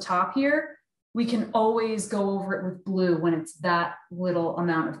across the top here, we can always go over it with blue when it's that little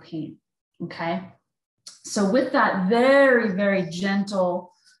amount of paint. Okay, so with that very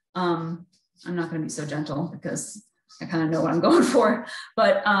gentle, I'm not going to be so gentle because I kind of know what I'm going for,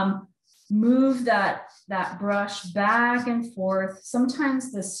 but move that brush back and forth.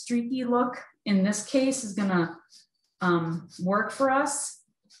 Sometimes the streaky look in this case is going to work for us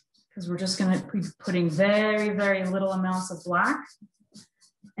because we're just going to be putting very little amounts of black.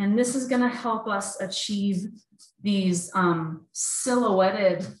 And this is going to help us achieve these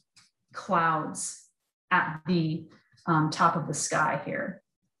silhouetted clouds at the top of the sky here.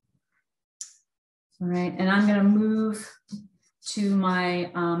 All right, and I'm going to move to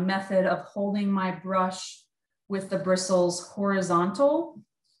my method of holding my brush with the bristles horizontal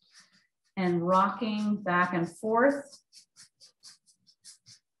and rocking back and forth.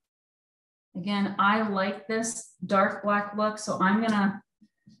 Again, I like this dark black look, so I'm gonna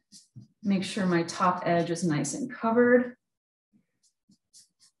make sure my top edge is nice and covered.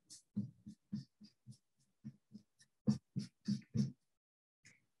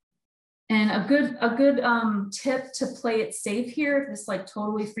 And a good tip to play it safe here, if this like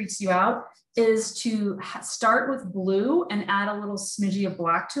totally freaks you out, is to start with blue and add a little smidgy of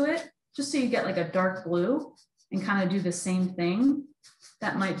black to it, just so you get like a dark blue, and kind of do the same thing.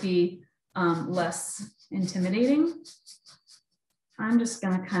 That might be less intimidating. I'm just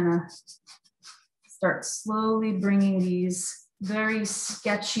gonna kind of start slowly bringing these very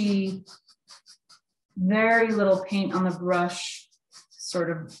sketchy, very little paint on the brush sort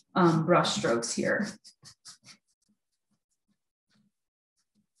of brush strokes here.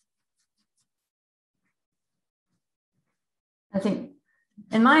 I think,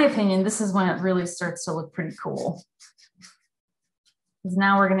 in my opinion, this is when it really starts to look pretty cool. Because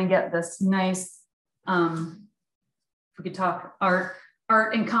now we're going to get this nice, if we could talk art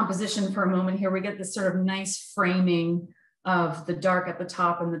and composition for a moment here, we get this sort of nice framing of the dark at the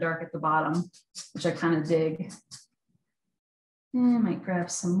top and the dark at the bottom, which I kind of dig. And I might grab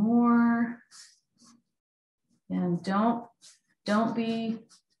some more. And don't be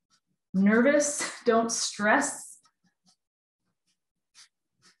nervous, don't stress.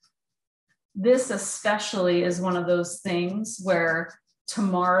 This especially is one of those things where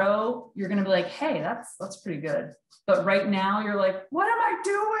tomorrow you're gonna be like, hey, that's pretty good. But right now you're like, what am I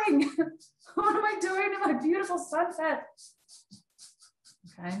doing? What am I doing to my beautiful sunset?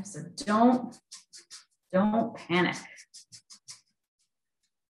 Okay, so don't panic.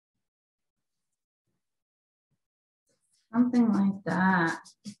 Something like that.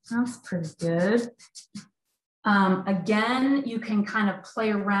 That's pretty good. Again, you can kind of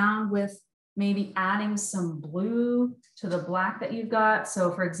play around with maybe adding some blue to the black that you've got.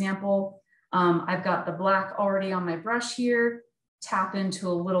 So for example, I've got the black already on my brush here, tap into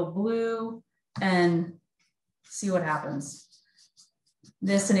a little blue and see what happens.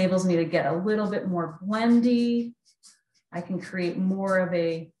 This enables me to get a little bit more blendy. I can create more of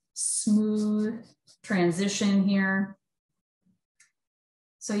a smooth transition here.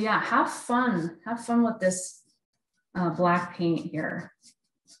 So yeah, have fun with this black paint here.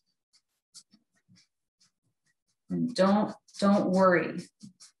 And don't worry.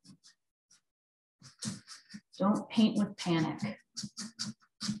 Don't paint with panic.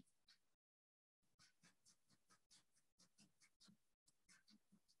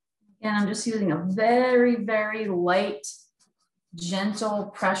 Again, I'm just using a very, very light, gentle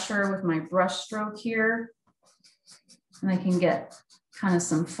pressure with my brush stroke here. And I can get kind of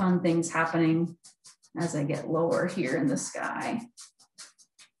some fun things happening as I get lower here in the sky.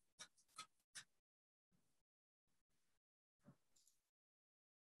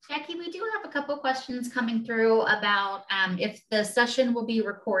 Jackie, we do have a couple questions coming through about if the session will be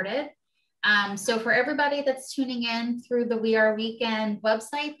recorded. So for everybody that's tuning in through the We Are Weekend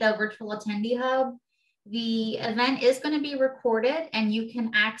website, the Virtual Attendee Hub, the event is going to be recorded and you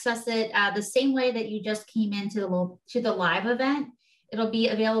can access it the same way that you just came into the live event. It'll be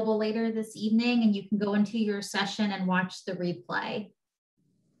available later this evening and you can go into your session and watch the replay.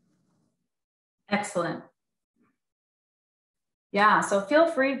 Excellent. Yeah, so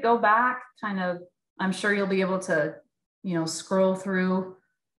feel free to go back, I'm sure you'll be able to, scroll through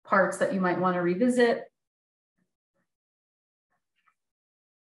parts that you might want to revisit.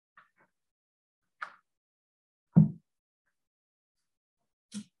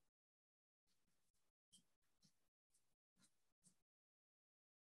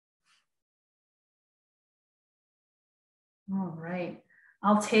 All right,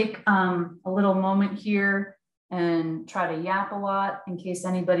 I'll take a little moment here and try to yap a lot in case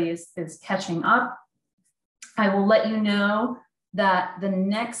anybody is catching up. I will let you know that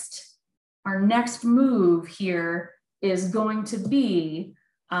our next move here is going to be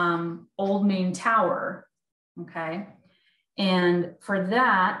Old Main Tower, okay? And for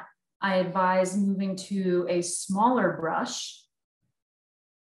that, I advise moving to a smaller brush,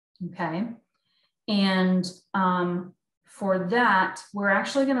 okay? And for that, we're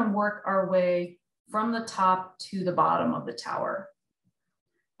actually gonna work our way from the top to the bottom of the tower.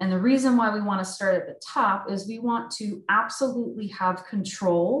 And the reason why we want to start at the top is we want to absolutely have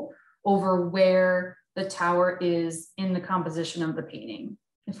control over where the tower is in the composition of the painting.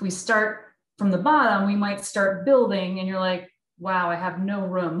 If we start from the bottom, we might start building and you're like, wow, I have no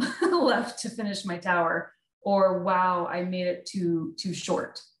room left to finish my tower. or wow, I made it too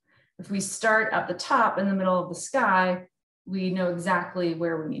short. If we start at the top in the middle of the sky, we know exactly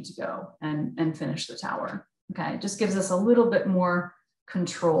where we need to go and finish the tower. Okay, it just gives us a little bit more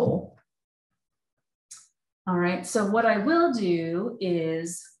control. All right, so what I will do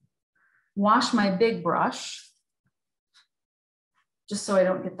is wash my big brush, just so I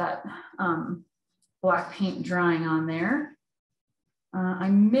don't get that black paint drying on there. I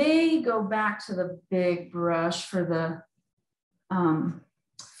may go back to the big brush for the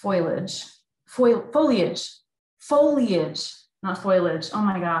foliage, not foliage. Oh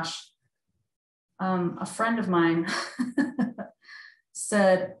my gosh. A friend of mine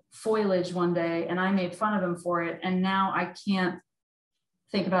said foliage one day and I made fun of him for it. And now I can't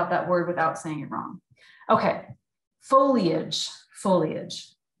think about that word without saying it wrong. Okay, foliage.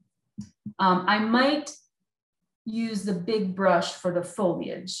 I might use the big brush for the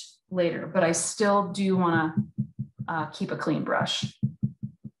foliage later, but I still do want to keep a clean brush.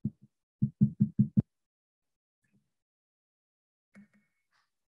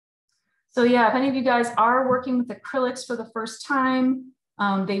 So yeah, if any of you guys are working with acrylics for the first time,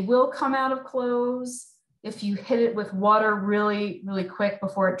 they will come out of clothes if you hit it with water really, really quick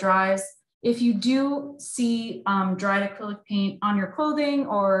before it dries. If you do see dried acrylic paint on your clothing,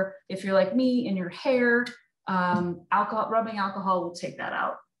 or if you're like me in your hair, rubbing alcohol will take that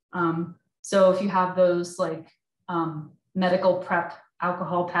out. So if you have those like medical prep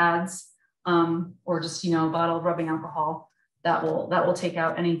alcohol pads, or just, you know, a bottle of rubbing alcohol, that will take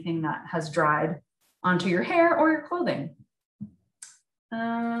out anything that has dried onto your hair or your clothing.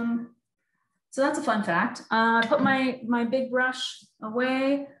 So that's a fun fact. I put my big brush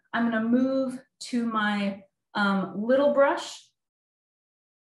away. I'm gonna move to my little brush,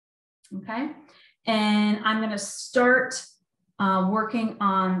 okay? And I'm gonna start working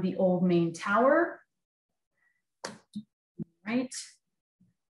on the old main tower, right?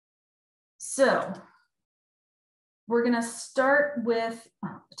 So we're gonna start with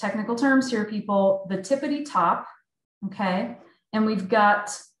technical terms here, people, the tippity top, okay? And we're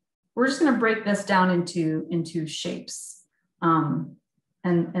just gonna break this down into shapes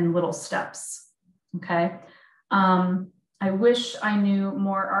and little steps, okay? I wish I knew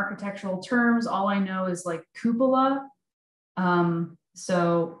more architectural terms. All I know is like cupola.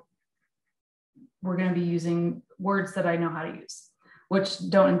 So we're gonna be using words that I know how to use, which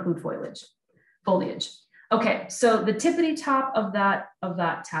don't include foliage. Okay, so the tippity top of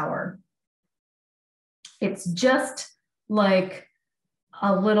that tower, it's just like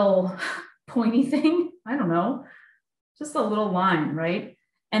a little pointy thing. I don't know, just a little line, right?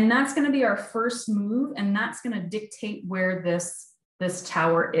 And that's going to be our first move, and that's going to dictate where this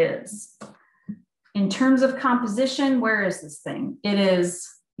tower is. In terms of composition, where is this thing? It is,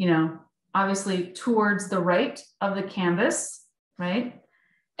 you know, obviously towards the right of the canvas, right?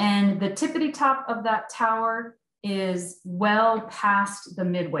 And the tippity top of that tower is well past the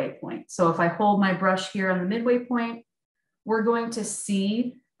midway point. So if I hold my brush here on the midway point, we're going to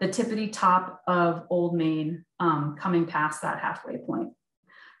see the tippity top of Old Main coming past that halfway point.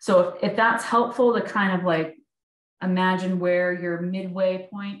 So if that's helpful to kind of like imagine where your midway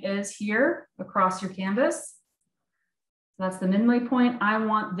point is here across your canvas, that's the midway point. I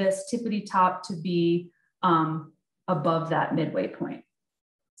want this tippity top to be above that midway point.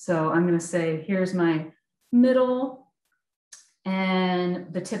 So I'm going to say, here's my middle,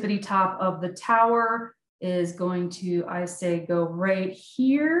 and the tippity top of the tower is going to, I say, go right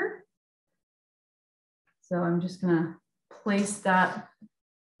here. So I'm just going to place that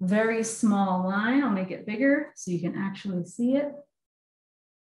very small line. I'll make it bigger so you can actually see it.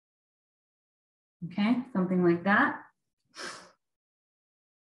 Okay, something like that.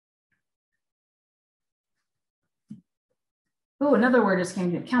 Oh, another word just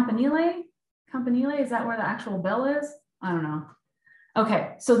came to me. Campanile? Campanile, is that where the actual bell is? I don't know.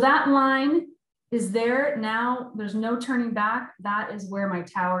 Okay, so that line is there. Now there's no turning back. That is where my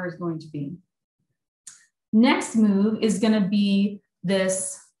tower is going to be. Next move is going to be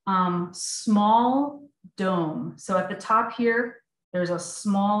this small dome. So at the top here, there's a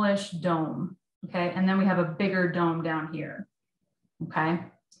smallish dome. Okay, and then we have a bigger dome down here. Okay,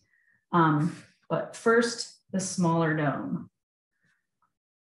 but first the smaller dome.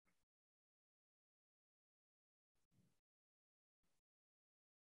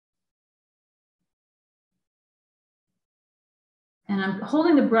 And I'm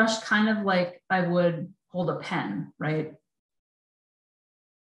holding the brush kind of like I would hold a pen, right?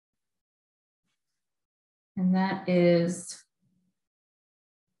 And that is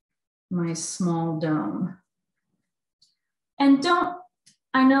my small dome. And don't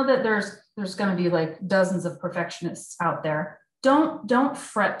I know that there's going to be like dozens of perfectionists out there. Don't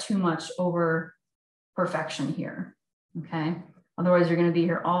fret too much over perfection here, okay? Otherwise you're going to be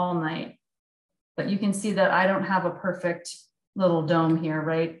here all night. But you can see that I don't have a perfect little dome here,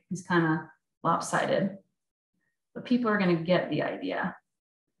 right? He's kind of lopsided. But people are going to get the idea,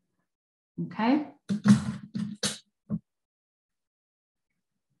 okay?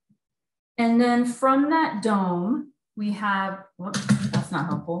 And then from that dome, we have, whoops, that's not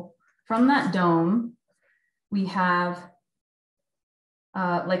helpful. From that dome, we have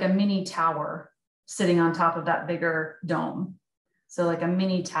like a mini tower sitting on top of that bigger dome. So like a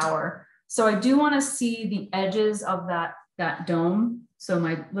mini tower. So I do want to see the edges of that dome. So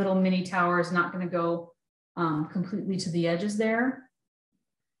my little mini tower is not going to go completely to the edges there.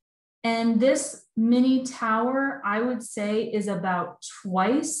 And this mini tower, I would say, is about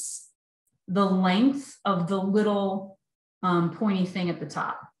twice the length of the little pointy thing at the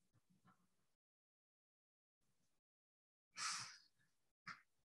top.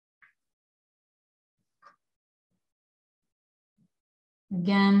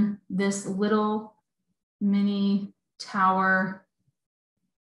 Again, this little mini tower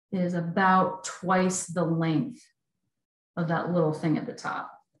is about twice the length of that little thing at the top.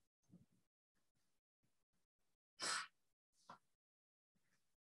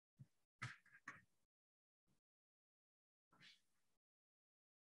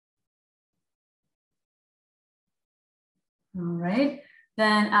 All right,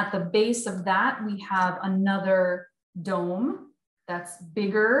 then at the base of that, we have another dome that's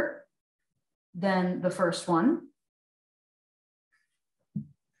bigger than the first one.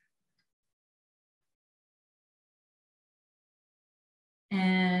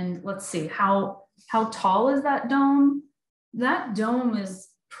 And let's see, how tall is that dome? That dome is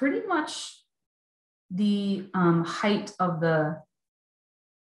pretty much the height of the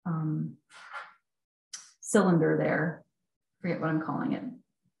cylinder there. Forget what I'm calling it.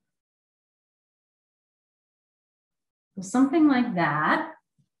 So something like that.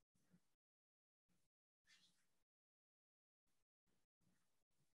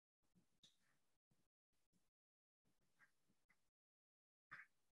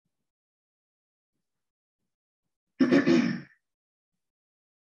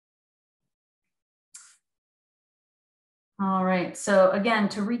 All right, so again,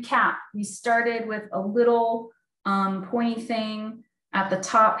 to recap, we started with a little pointy thing at the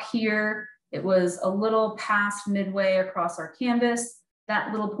top here. It was a little past midway across our canvas.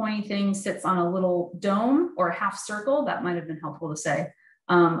 That little pointy thing sits on a little dome or a half circle. That might have been helpful to say.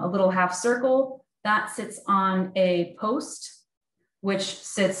 A little half circle that sits on a post, which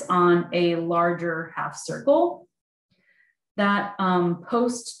sits on a larger half circle. That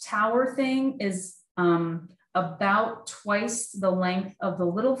post tower thing is about twice the length of the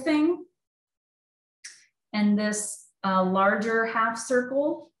little thing. And this larger half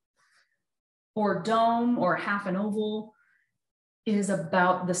circle or dome or half an oval is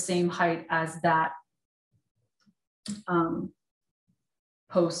about the same height as that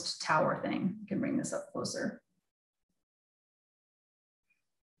post tower thing. I can bring this up closer.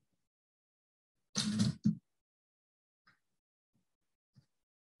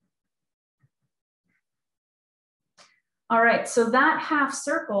 All right, so that half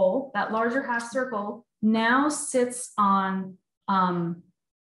circle, that larger half circle, now sits on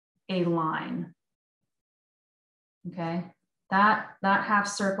a line. Okay, that half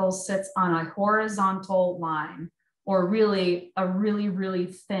circle sits on a horizontal line, or really a really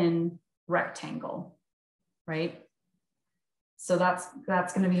thin rectangle, right? So that's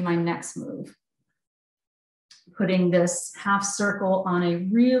going to be my next move. Putting this half circle on a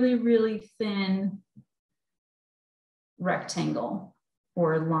really thin rectangle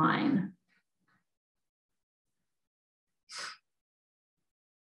or line.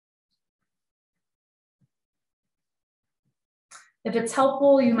 If it's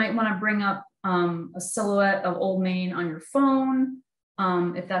helpful, you might want to bring up a silhouette of Old Main on your phone.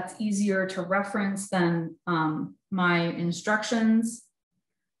 If that's easier to reference than my instructions.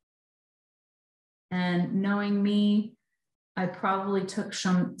 And knowing me, I probably took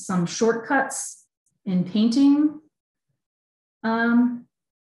some shortcuts in painting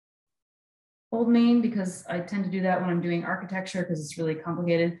Old Main, because I tend to do that when I'm doing architecture because it's really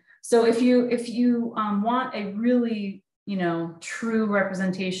complicated. So if you want a really true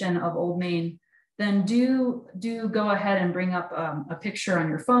representation of Old Main, then do go ahead and bring up a picture on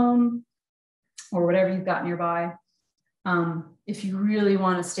your phone or whatever you've got nearby. If you really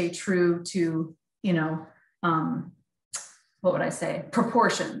want to stay true to what would I say,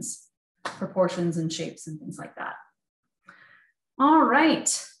 proportions and shapes and things like that. All right.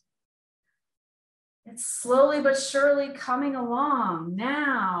 It's slowly but surely coming along.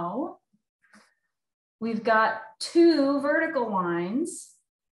 Now we've got 2 vertical lines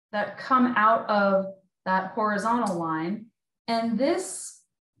that come out of that horizontal line. And this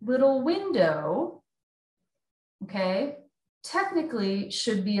little window, okay, technically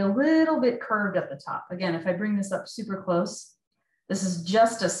should be a little bit curved at the top. Again, if I bring this up super close, this is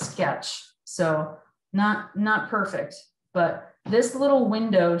just a sketch. So not perfect, but this little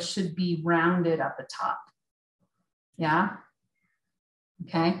window should be rounded at the top. Yeah.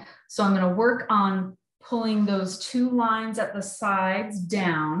 Okay. So I'm going to work on pulling those 2 lines at the sides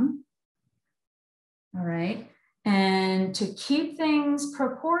down. All right. And to keep things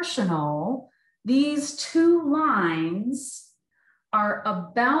proportional, these 2 lines are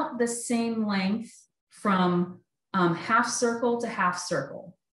about the same length from half circle to half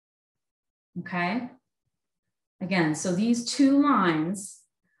circle. Okay. Again, so these 2 lines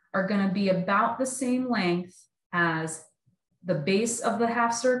are going to be about the same length as the base of the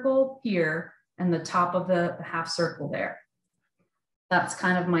half circle here and the top of the half circle there. That's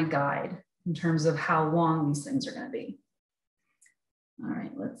kind of my guide in terms of how long these things are going to be. All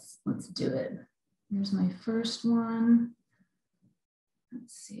right, let's do it. Here's my first one.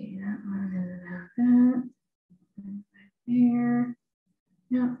 Let's see, that one, that there.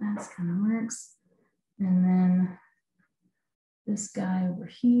 Yep, that kind of works. And then this guy over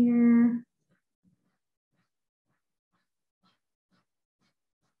here.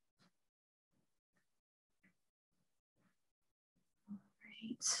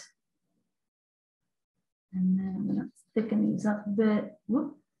 Right. And then I'm gonna thicken these up a bit.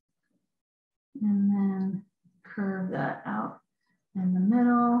 Whoop. And then curve that out in the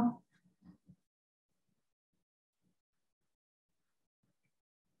middle.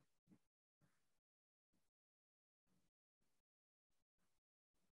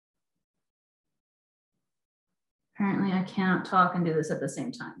 Apparently I cannot talk and do this at the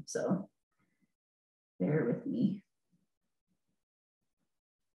same time, so bear with me.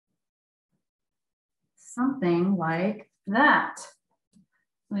 Something like that.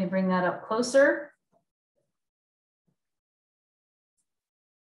 Let me bring that up closer.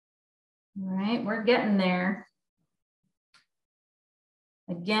 All right, we're getting there.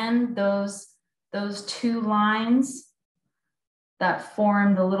 Again, those 2 lines that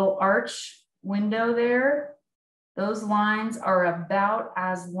form the little arch window there, those lines are about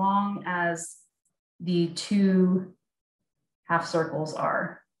as long as the 2 half circles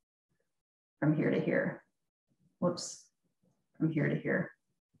are from here to here. Whoops, from here to here.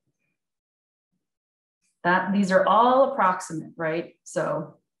 These are all approximate, right?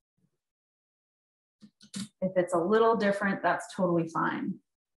 So if it's a little different, that's totally fine.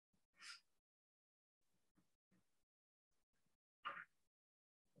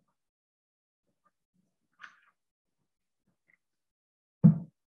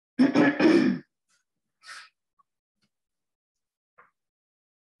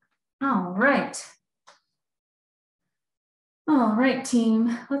 All right. All right,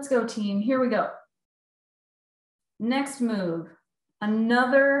 team. Let's go, team. Here we go. Next move,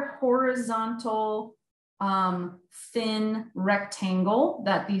 another horizontal thin rectangle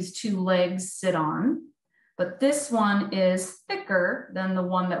that these 2 legs sit on. But this one is thicker than the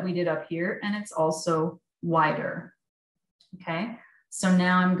one that we did up here, and it's also wider. Okay, so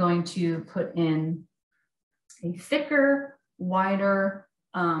now I'm going to put in a thicker, wider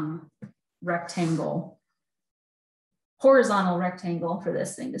rectangle, horizontal rectangle for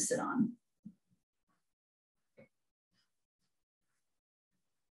this thing to sit on.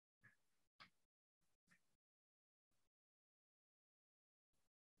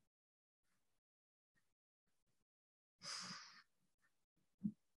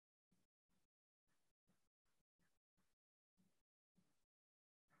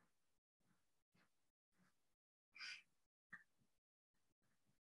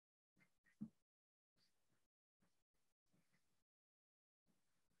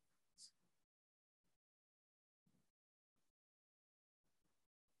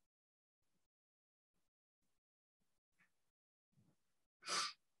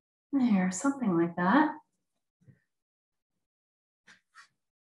 There, something like that.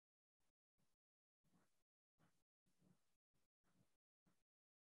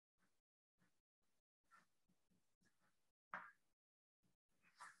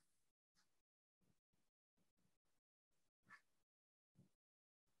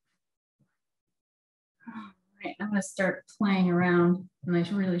 All right, I'm going to start playing around, and I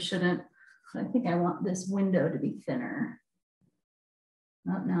really shouldn't. I think I want this window to be thinner.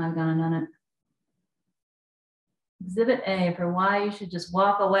 Oh, now I've gone and done it. Exhibit A for why you should just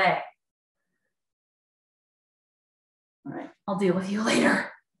walk away. All right, I'll deal with you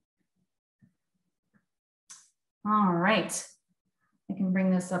later. All right, I can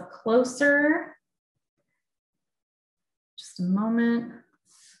bring this up closer. Just a moment.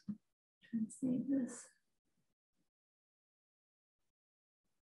 Try and save this.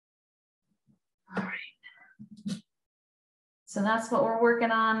 All right. So that's what we're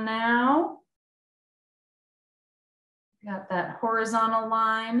working on now. Got that horizontal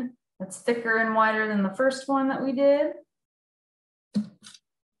line that's thicker and wider than the first one that we did. I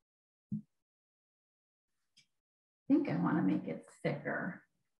think I want to make it thicker.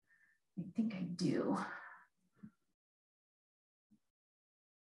 I think I do.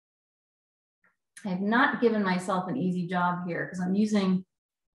 I have not given myself an easy job here because I'm using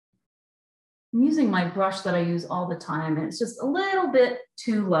my brush that I use all the time, and it's just a little bit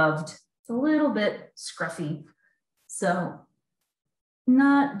too loved. It's a little bit scruffy. So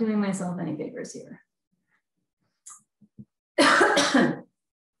not doing myself any favors here.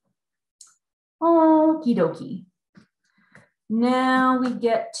 Okie dokie. Now we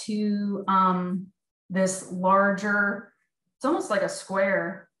get to this larger, it's almost like a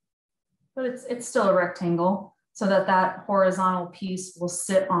square, but it's still a rectangle, so that horizontal piece will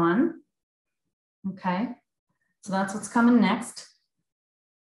sit on. Okay, so that's what's coming next.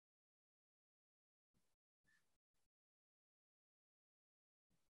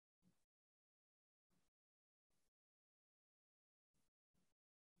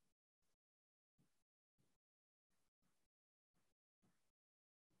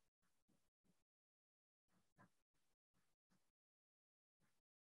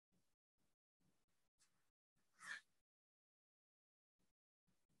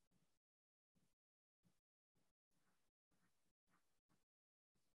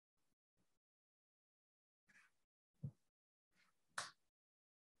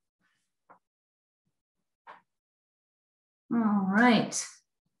 All right.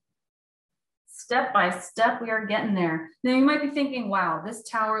 Step by step, we are getting there. Now you might be thinking, wow, this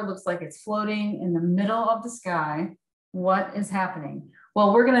tower looks like it's floating in the middle of the sky. What is happening?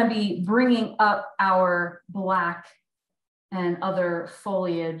 Well, we're going to be bringing up our black and other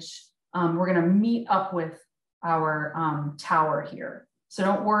foliage. We're going to meet up with our tower here. So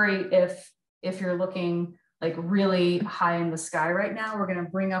don't worry if you're looking like really high in the sky right now. We're going to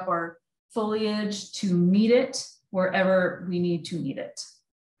bring up our foliage to meet it wherever we need to meet it.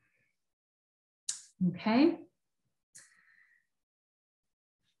 Okay.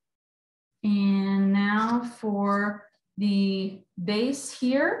 And now for the base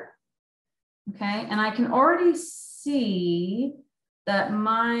here. Okay, and I can already see that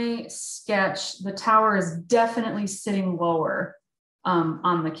my sketch, the tower is definitely sitting lower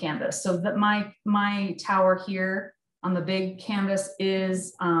on the canvas. So that my tower here on the big canvas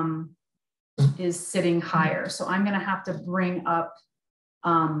is sitting higher. So I'm gonna have to bring up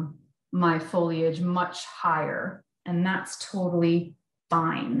my foliage much higher, and that's totally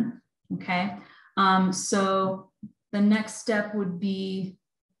fine. Okay, so the next step would be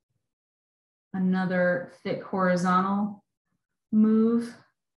another thick horizontal move.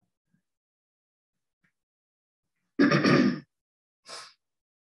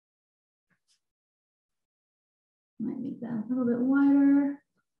 Might make that a little bit wider.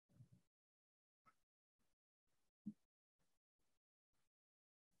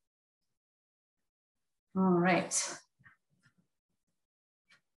 All right.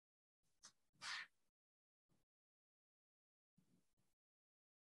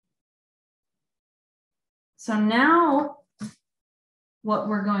 So now what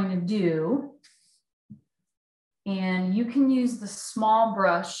we're going to do, and you can use the small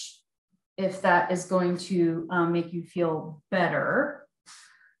brush if that is going to make you feel better.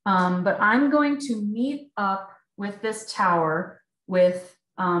 But I'm going to meet up with this tower with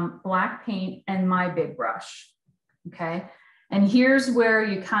black paint and my big brush, okay? And here's where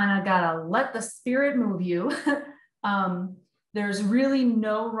you kind of gotta let the spirit move you. There's really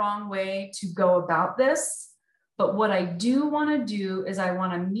no wrong way to go about this. But what I do want to do is I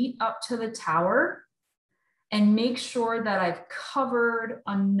want to meet up to the tower and make sure that I've covered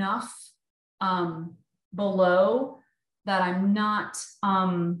enough below that I'm not,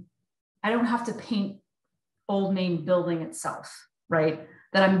 I don't have to paint Old Main building itself, right?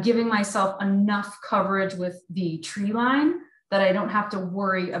 That I'm giving myself enough coverage with the tree line that I don't have to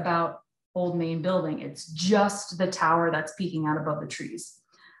worry about Old Main building. It's just the tower that's peeking out above the trees.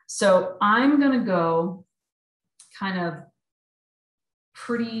 So I'm going to go kind of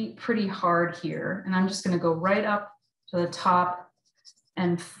pretty hard here. And I'm just going to go right up to the top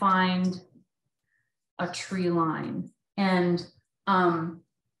and find a tree line. And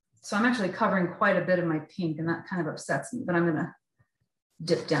so I'm actually covering quite a bit of my pink, and that kind of upsets me, but I'm gonna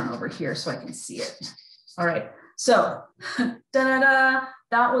dip down over here so I can see it. All right, so da-da-da,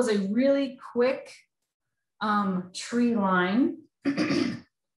 that was a really quick tree line.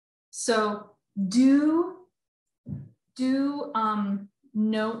 So do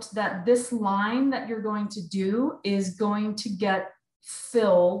note that this line that you're going to do is going to get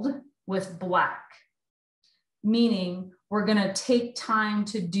filled with black, meaning we're going to take time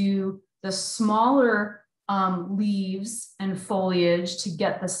to do the smaller leaves and foliage to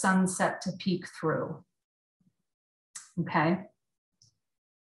get the sunset to peek through. Okay.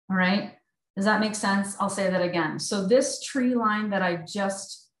 All right. Does that make sense? I'll say that again. So this tree line that I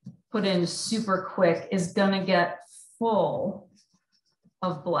just put in super quick is going to get full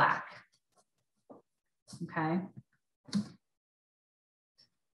of black. Okay.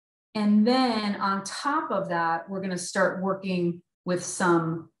 And then on top of that, we're going to start working with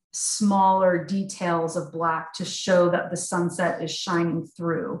some smaller details of black to show that the sunset is shining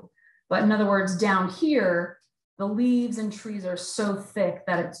through. But in other words, down here, the leaves and trees are so thick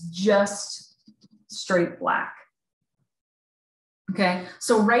that it's just straight black. Okay,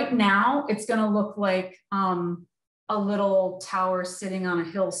 so right now it's going to look like a little tower sitting on a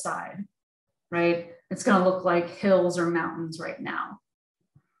hillside, right? It's going to look like hills or mountains right now.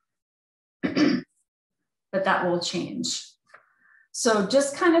 But that will change. So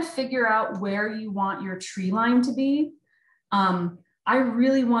just kind of figure out where you want your tree line to be. I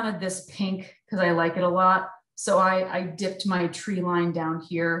really wanted this pink because I like it a lot. So I dipped my tree line down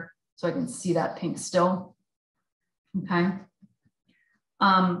here so I can see that pink still. Okay.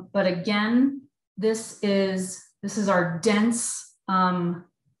 But again, this is our dense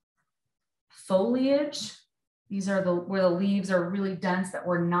foliage. These are where the leaves are really dense that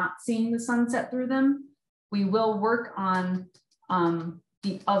we're not seeing the sunset through them. We will work on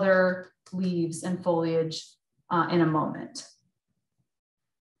the other leaves and foliage in a moment.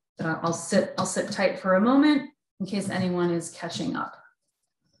 But I'll sit tight for a moment in case anyone is catching up.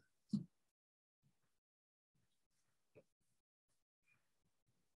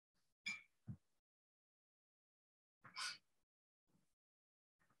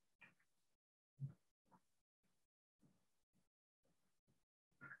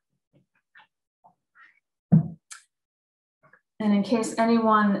 And in case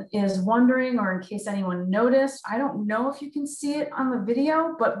anyone is wondering, or in case anyone noticed, I don't know if you can see it on the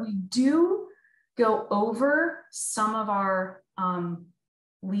video, but we do go over some of our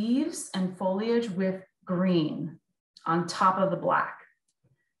leaves and foliage with green on top of the black.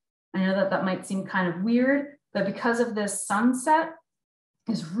 I know that that might seem kind of weird, but because of this sunset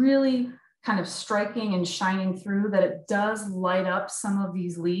is really kind of striking and shining through, that it does light up some of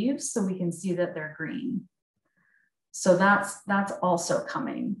these leaves so we can see that they're green. So that's also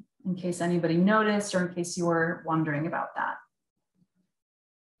coming, in case anybody noticed or in case you were wondering about that.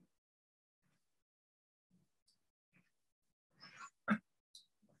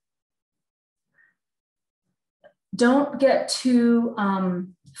 Don't get too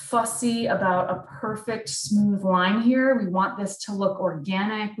fussy about a perfect smooth line here. We want this to look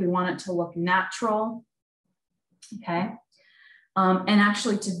organic. We want it to look natural. Okay. And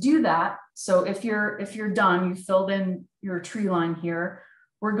actually to do that, so if you're done, you filled in your tree line here,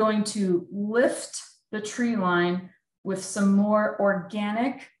 we're going to lift the tree line with some more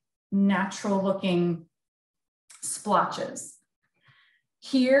organic, natural looking splotches.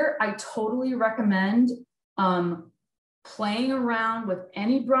 Here, I totally recommend playing around with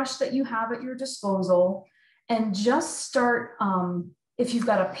any brush that you have at your disposal and just start, if you've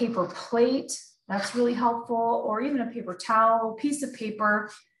got a paper plate, that's really helpful, or even a paper towel, piece of paper,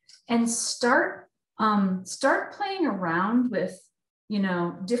 and start playing around with, you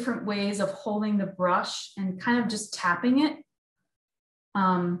know, different ways of holding the brush and kind of just tapping it,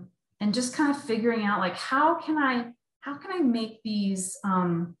 and just kind of figuring out like, how can I make these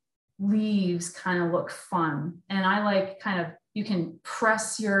leaves kind of look fun? And I like kind of, you can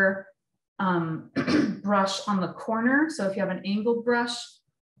press your brush on the corner. So if you have an angled brush,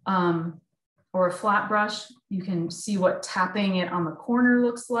 or a flat brush, you can see what tapping it on the corner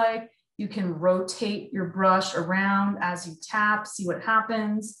looks like. You can rotate your brush around as you tap, see what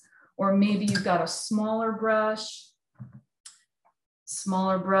happens. Or maybe you've got a smaller brush.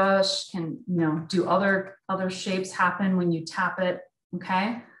 Smaller brush can, you know, do other shapes happen when you tap it,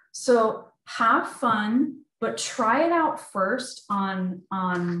 okay? So have fun, but try it out first on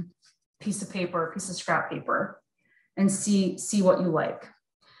piece of paper, piece of scrap paper, and see what you like.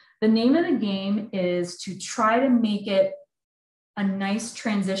 The name of the game is to try to make it a nice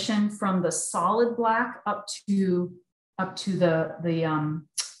transition from the solid black up to the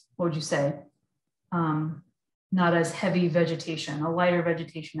what would you say? Not as heavy vegetation, a lighter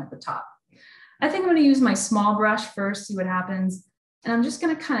vegetation at the top. I think I'm going to use my small brush first, see what happens. And I'm just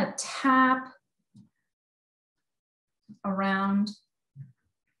going to kind of tap around.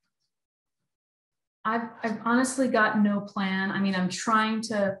 I've honestly got no plan. I mean, I'm trying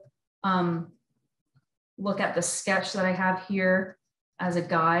to look at the sketch that I have here as a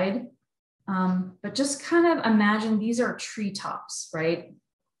guide, but just kind of imagine these are treetops, right?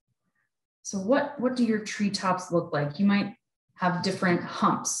 So what do your treetops look like? You might have different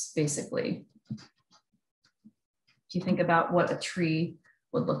humps, basically. If you think about what a tree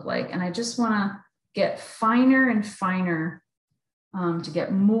would look like. And I just want to get finer and finer to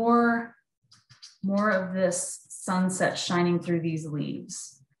get more of this sunset shining through these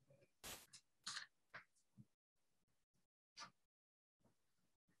leaves.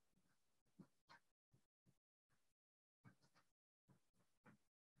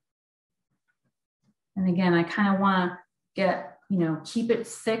 And again, I kind of want to get, keep it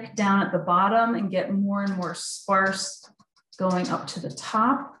thick down at the bottom and get more and more sparse going up to the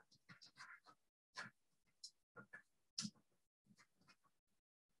top.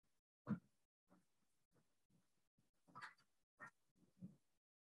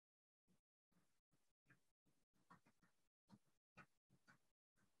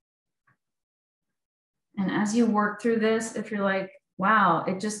 And as you work through this, if you're like, wow,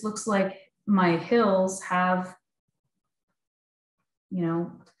 it just looks like my hills have,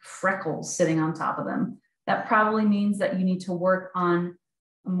 freckles sitting on top of them, that probably means that you need to work on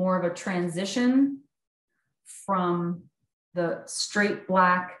more of a transition from the straight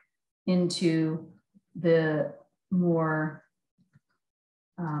black into the more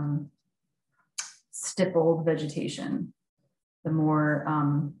stippled vegetation, the more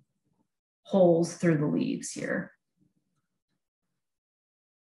holes through the leaves here.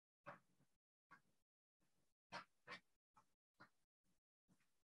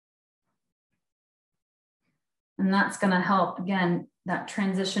 And that's going to help, again, that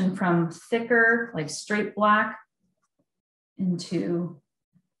transition from thicker, like straight black, into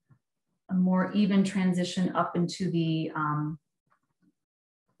a more even transition up into the,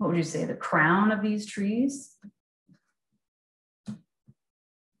 what would you say, the crown of these trees.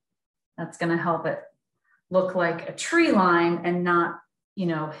 That's going to help it look like a tree line and not,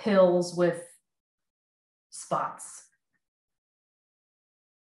 hills with spots.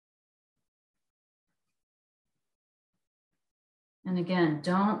 And again,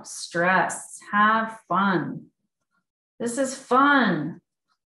 don't stress, have fun. This is fun.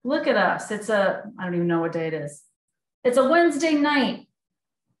 Look at us. I don't even know what day it is. It's a Wednesday night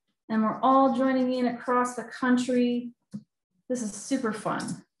and we're all joining in across the country. This is super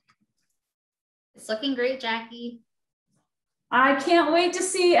fun. It's looking great, Jackie. I can't wait to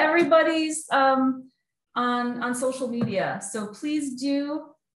see everybody's on social media. So please do,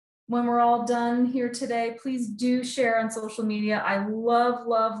 when we're all done here today, please do share on social media. I love,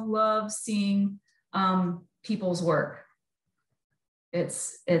 love, love seeing people's work.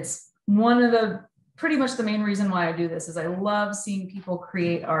 It's one of the, pretty much the main reason why I do this is I love seeing people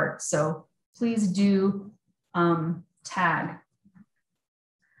create art. So please do tag.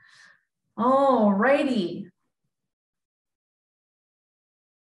 All righty.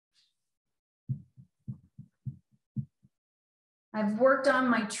 I've worked on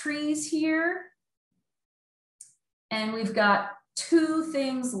my trees here and we've got 2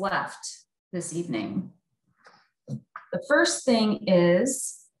 things left this evening. The first thing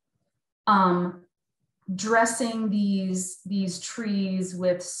is dressing these trees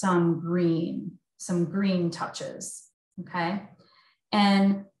with some green touches, okay?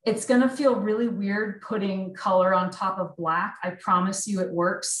 And it's gonna feel really weird putting color on top of black. I promise you it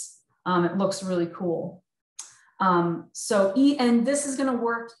works. It looks really cool. And this is gonna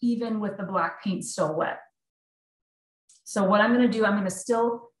work even with the black paint still wet. So what I'm gonna do, I'm gonna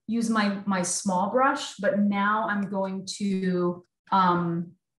still use my small brush, but now I'm going to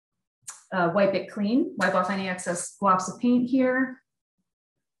wipe it clean, wipe off any excess globs of paint here.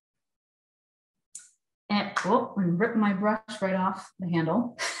 And rip my brush right off the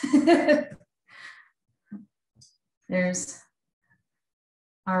handle. There's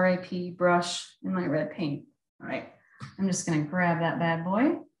RIP brush in my red paint. All right, I'm just gonna grab that bad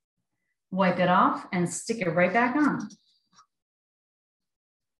boy, wipe it off and stick it right back on.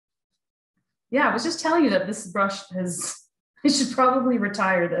 Yeah, I was just telling you that this brush I should probably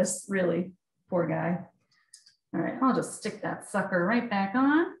retire this, really, poor guy. All right, I'll just stick that sucker right back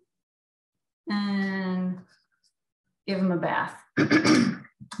on and give them a bath.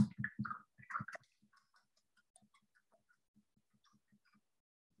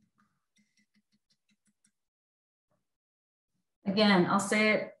 Again, I'll say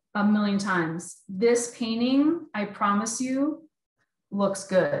it a million times. This painting, I promise you, looks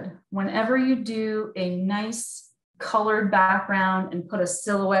good. Whenever you do a nice colored background and put a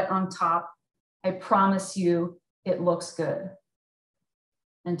silhouette on top, I promise you it looks good.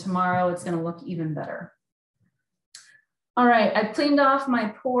 And tomorrow it's going to look even better. All right, I cleaned off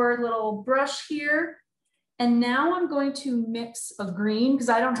my poor little brush here. And now I'm going to mix a green, because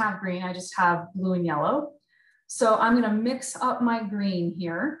I don't have green, I just have blue and yellow. So I'm going to mix up my green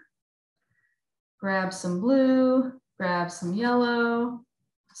here. Grab some blue, grab some yellow,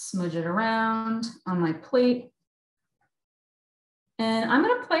 smudge it around on my plate. And I'm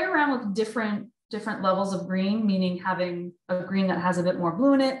going to play around with different levels of green, meaning having a green that has a bit more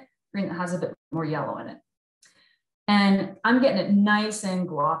blue in it, green that has a bit more yellow in it. And I'm getting it nice and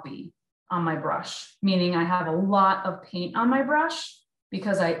gloppy on my brush, meaning I have a lot of paint on my brush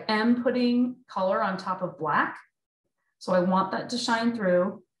because I am putting color on top of black. So I want that to shine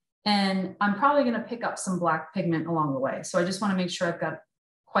through. And I'm probably going to pick up some black pigment along the way. So I just want to make sure I've got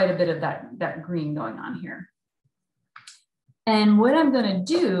quite a bit of that green going on here. And what I'm going to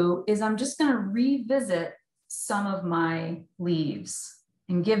do is I'm just going to revisit some of my leaves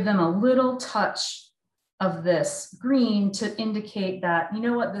and give them a little touch of this green to indicate that, you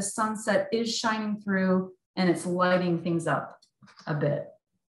know what, the sunset is shining through and it's lighting things up a bit.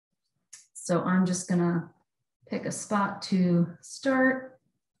 So I'm just going to pick a spot to start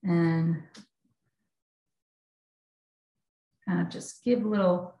and kind of just give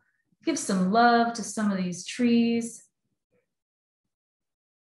some love to some of these trees.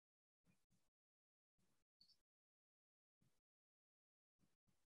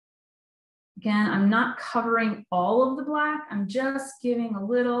 Again, I'm not covering all of the black. I'm just giving a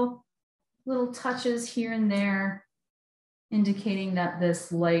little touches here and there, indicating that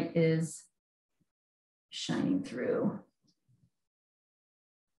this light is shining through.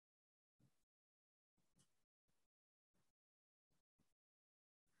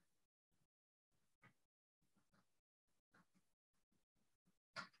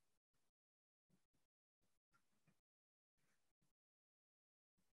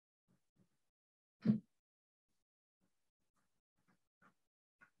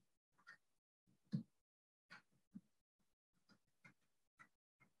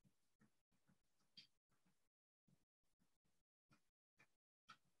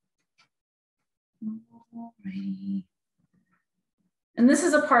 Alrighty. And this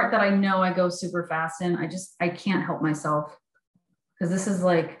is a part that I know I go super fast in. I can't help myself, because this is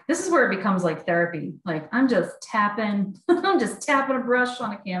where it becomes like therapy. Like I'm just tapping, I'm just tapping a brush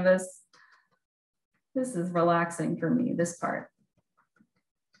on a canvas. This is relaxing for me, this part.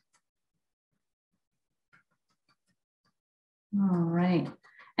 All right.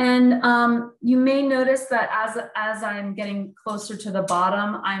 And you may notice that as I'm getting closer to the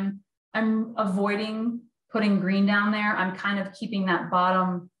bottom, I'm avoiding putting green down there. I'm kind of keeping that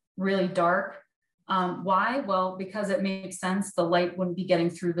bottom really dark. Why? Well, because it makes sense. The light wouldn't be getting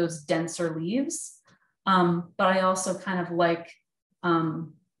through those denser leaves. But I also kind of like,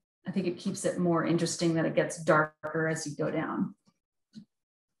 I think it keeps it more interesting that it gets darker as you go down.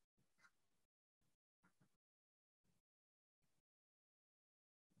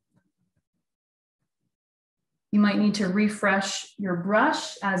 You might need to refresh your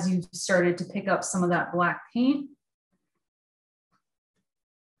brush as you've started to pick up some of that black paint.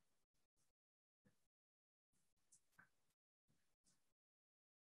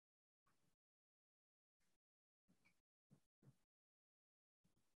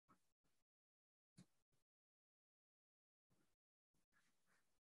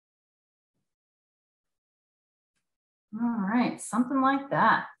 All right, something like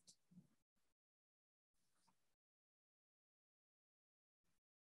that.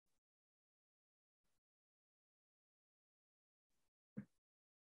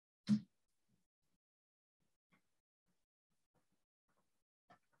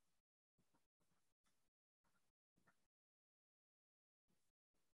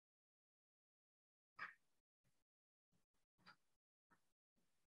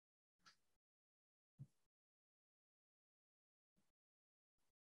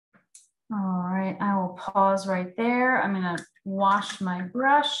 All right, I will pause right there. I'm gonna wash my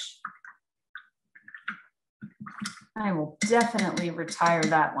brush. I will definitely retire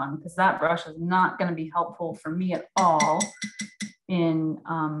that one because that brush is not gonna be helpful for me at all in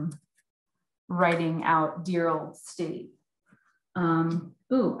writing out Dear Old State.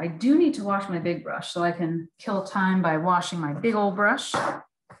 Ooh, I do need to wash my big brush, so I can kill time by washing my big old brush.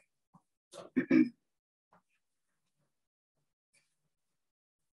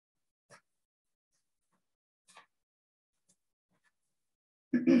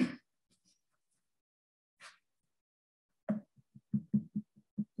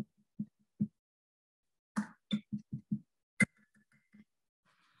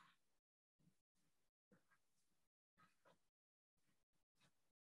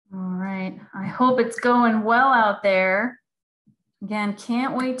 All right, I hope it's going well out there. Again,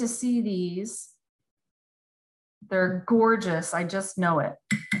 can't wait to see these. They're gorgeous, I just know it.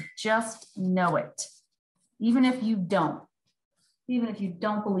 Just know it. Even if you don't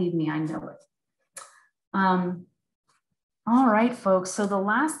believe me, I know it. All right, folks, so the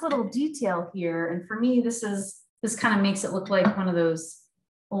last little detail here, and for me, this kind of makes it look like one of those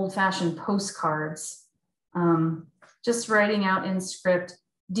old-fashioned postcards. Just writing out in script,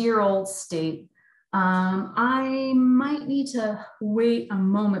 dear old state. I might need to wait a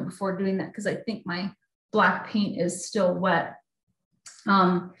moment before doing that because I think my black paint is still wet.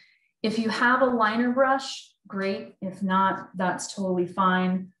 If you have a liner brush, great. If not, that's totally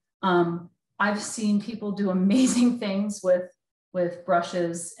fine. I've seen people do amazing things with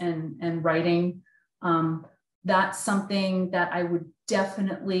brushes and writing. That's something that I would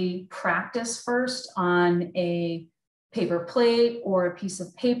definitely practice first on a paper plate or a piece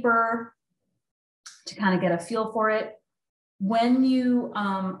of paper to kind of get a feel for it. When you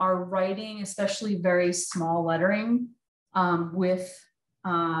are writing, especially very small lettering with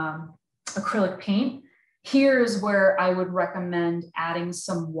acrylic paint, here's where I would recommend adding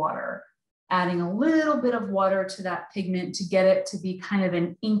some water, adding a little bit of water to that pigment to get it to be kind of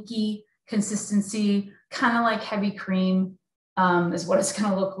an inky consistency, kind of like heavy cream is what it's going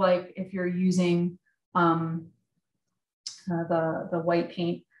to look like if you're using the white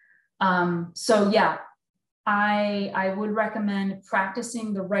paint. So yeah, I would recommend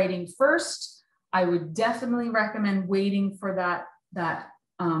practicing the writing first. I would definitely recommend waiting for that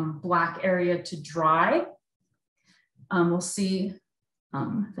black area to dry. We'll see if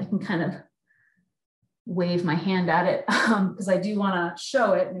I can kind of wave my hand at it because I do want to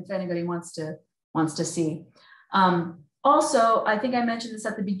show it, and if anybody wants to see. Also, I think I mentioned this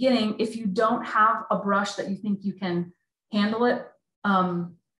at the beginning, if you don't have a brush that you think you can handle it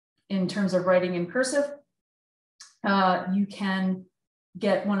in terms of writing in cursive, you can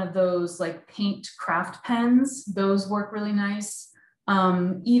get one of those like paint craft pens. Those work really nice.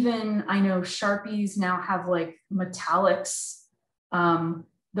 Even I know Sharpies now have like metallics.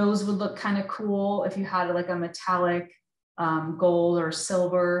 Those would look kind of cool if you had like a metallic gold or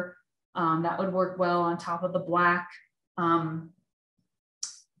silver. That would work well on top of the black.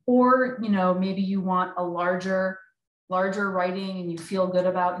 Or, you know, maybe you want a larger writing and you feel good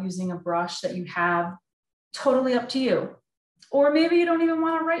about using a brush that you have. Totally up to you. Or maybe you don't even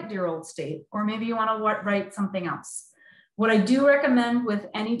want to write dear old state, or maybe you want to write something else. What I do recommend with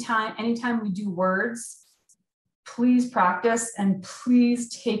anytime we do words, please practice and please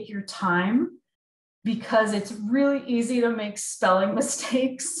take your time, because it's really easy to make spelling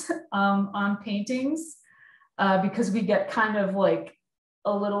mistakes on paintings because we get kind of like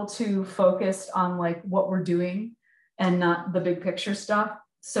a little too focused on like what we're doing and not the big picture stuff.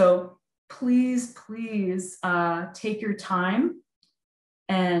 So please take your time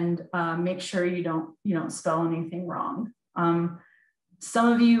and make sure you don't spell anything wrong.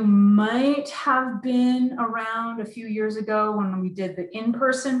 Some of you might have been around a few years ago when we did the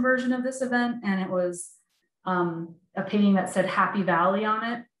in-person version of this event, and it was a painting that said Happy Valley on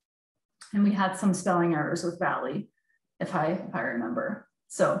it. And we had some spelling errors with Valley, if I remember.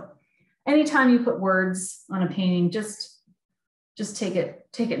 So anytime you put words on a painting, just take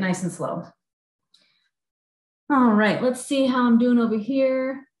it nice and slow. All right, let's see how I'm doing over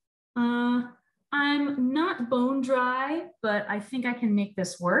here. I'm not bone dry, but I think I can make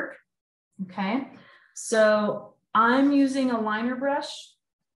this work. Okay, so I'm using a liner brush,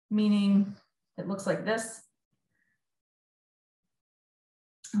 meaning it looks like this.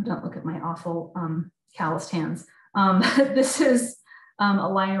 Oh, don't look at my awful calloused hands. This is a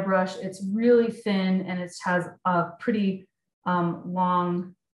liner brush. It's really thin and it has a pretty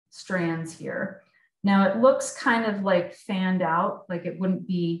long strands here. Now it looks kind of like fanned out, like it wouldn't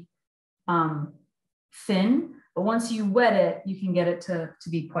be thin, but once you wet it, you can get it to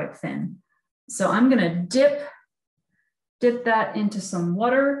be quite thin. So I'm gonna dip that into some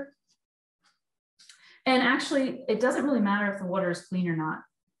water. And actually, it doesn't really matter if the water is clean or not.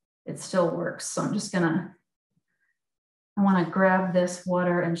 It still works. So I'm just I wanna grab this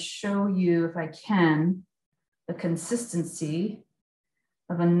water and show you if I can. the consistency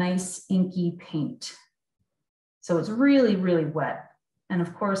of a nice inky paint. So it's really, really wet. And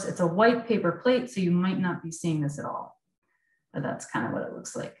of course, it's a white paper plate, so you might not be seeing this at all. But that's kind of what it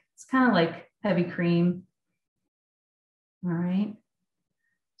looks like. It's kind of like heavy cream. All right.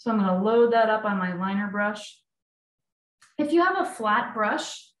 So I'm going to load that up on my liner brush. If you have a flat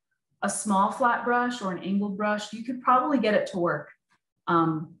brush, a small flat brush or an angled brush, you could probably get it to work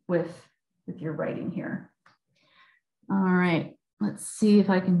with your writing here. All right, let's see if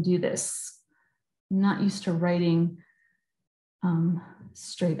I can do this. I'm not used to writing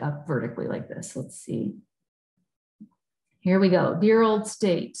straight up vertically like this. Let's see. Here we go. Dear old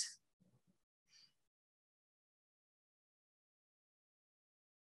state.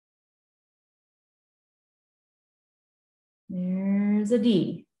 There's a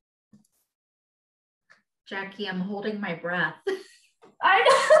D. Jackie, I'm holding my breath. I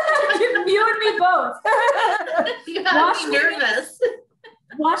know. You and me both. You got me nervous.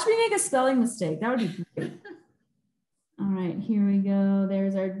 Watch me make a spelling mistake. That would be great. All right, here we go.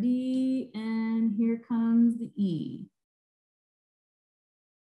 There's our D, and here comes the E.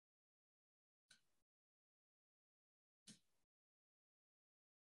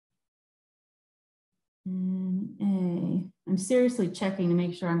 And A. I'm seriously checking to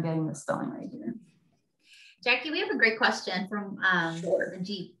make sure I'm getting the spelling right here. Jackie, we have a great question from the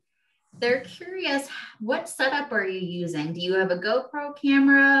Jeep. They're curious, what setup are you using? Do you have a GoPro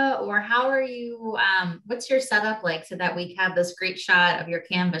camera, or how are you, what's your setup like so that we have this great shot of your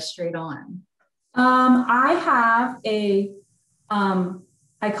canvas straight on? I have a,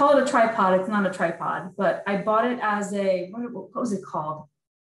 I call it a tripod. It's not a tripod, but I bought it as a, what was it called?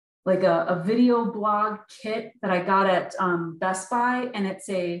 Like a video blog kit that I got at Best Buy, and it's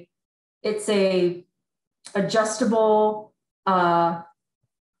a adjustable, it's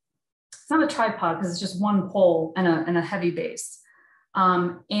not a tripod because it's just one pole and a heavy base.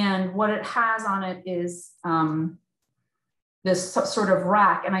 And what it has on it is this sort of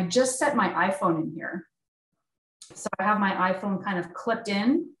rack, and I just set my iPhone in here. So I have my iPhone kind of clipped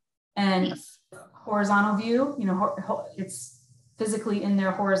in and Yes. Horizontal view, you know, it's physically in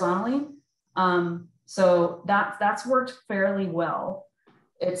there horizontally. So that's worked fairly well.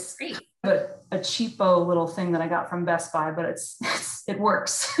 It's Great. a cheapo little thing that I got from Best Buy, but it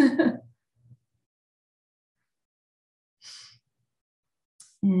works.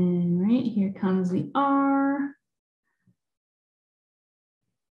 And right here comes the R.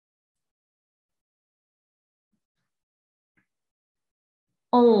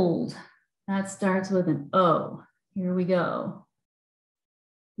 Old, that starts with an O. Here we go.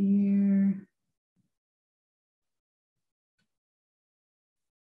 Here.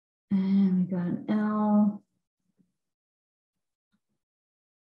 And we got an L.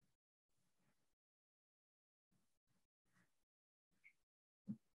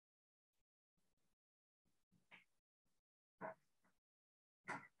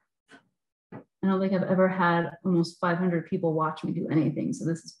 I don't think I've ever had almost 500 people watch me do anything. So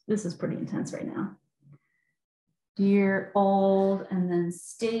this is pretty intense right now. Dear old, and then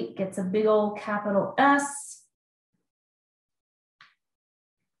state gets a big old capital S.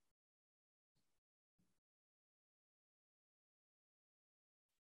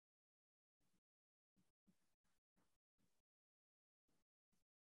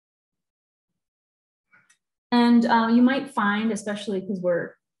 And you might find, especially because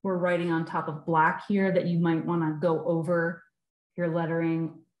we're writing on top of black here, that you might want to go over your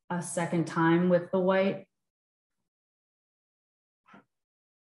lettering a second time with the white.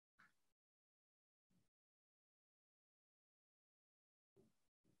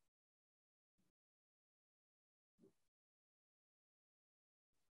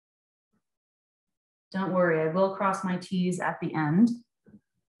 Don't worry, I will cross my T's at the end.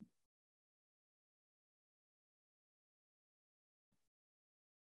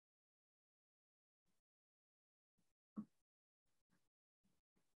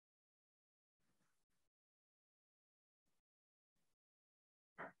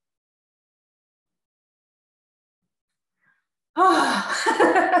 Oh.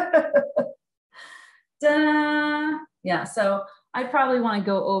 Yeah, so I probably want to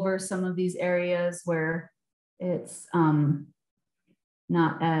go over some of these areas where it's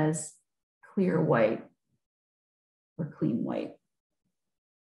not as clear white or clean white.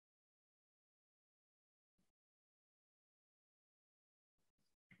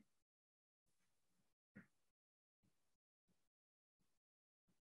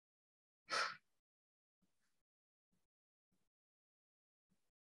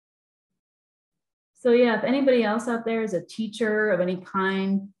 So yeah, if anybody else out there is a teacher of any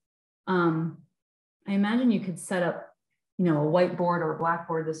kind, I imagine you could set up, you know, a whiteboard or a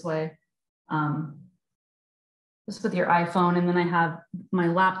blackboard this way, just with your iPhone. And then I have my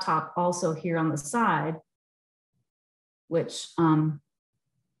laptop also here on the side, which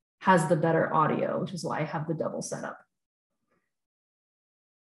has the better audio, which is why I have the double setup.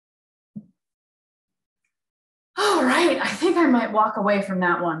 All right, I think I might walk away from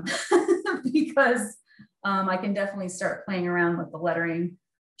that one because I can definitely start playing around with the lettering,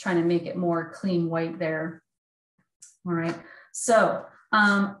 trying to make it more clean white there. All right, so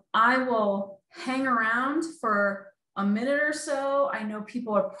I will hang around for a minute or so. I know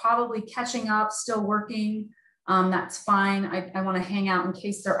people are probably catching up, still working. That's fine. I want to hang out in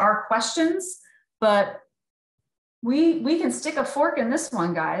case there are questions, but we can stick a fork in this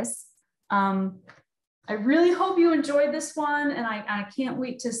one, guys. I really hope you enjoyed this one, and I can't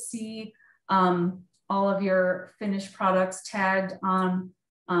wait to see all of your finished products tagged on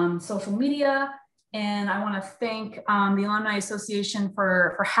social media. And I want to thank the Alumni Association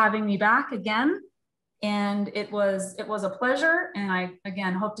for having me back again. And it was a pleasure. And I,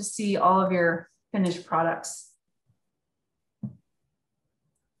 again, hope to see all of your finished products.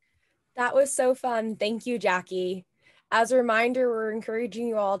 That was so fun. Thank you, Jackie. As a reminder, we're encouraging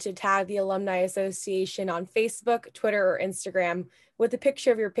you all to tag the Alumni Association on Facebook, Twitter, or Instagram with a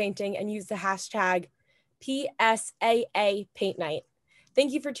picture of your painting and use the hashtag PSAA Paint Night.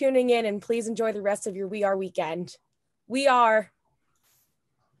 Thank you for tuning in, and please enjoy the rest of your We Are weekend. We are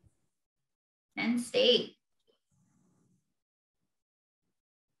Penn State.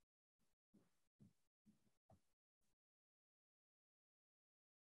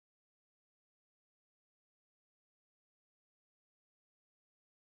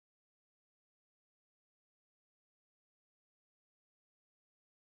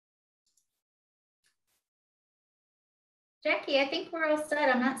 Jackie, I think we're all set.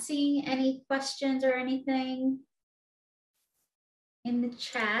 I'm not seeing any questions or anything in the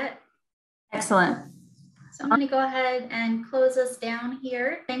chat. Excellent. So I'm going to go ahead and close us down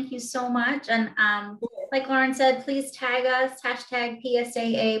here. Thank you so much. And like Lauren said, please tag us, hashtag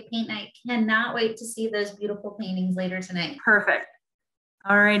PSAA Paint Night. Cannot wait to see those beautiful paintings later tonight. Perfect.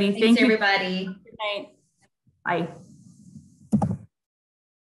 All righty. Thanks, everybody. Good night. Bye.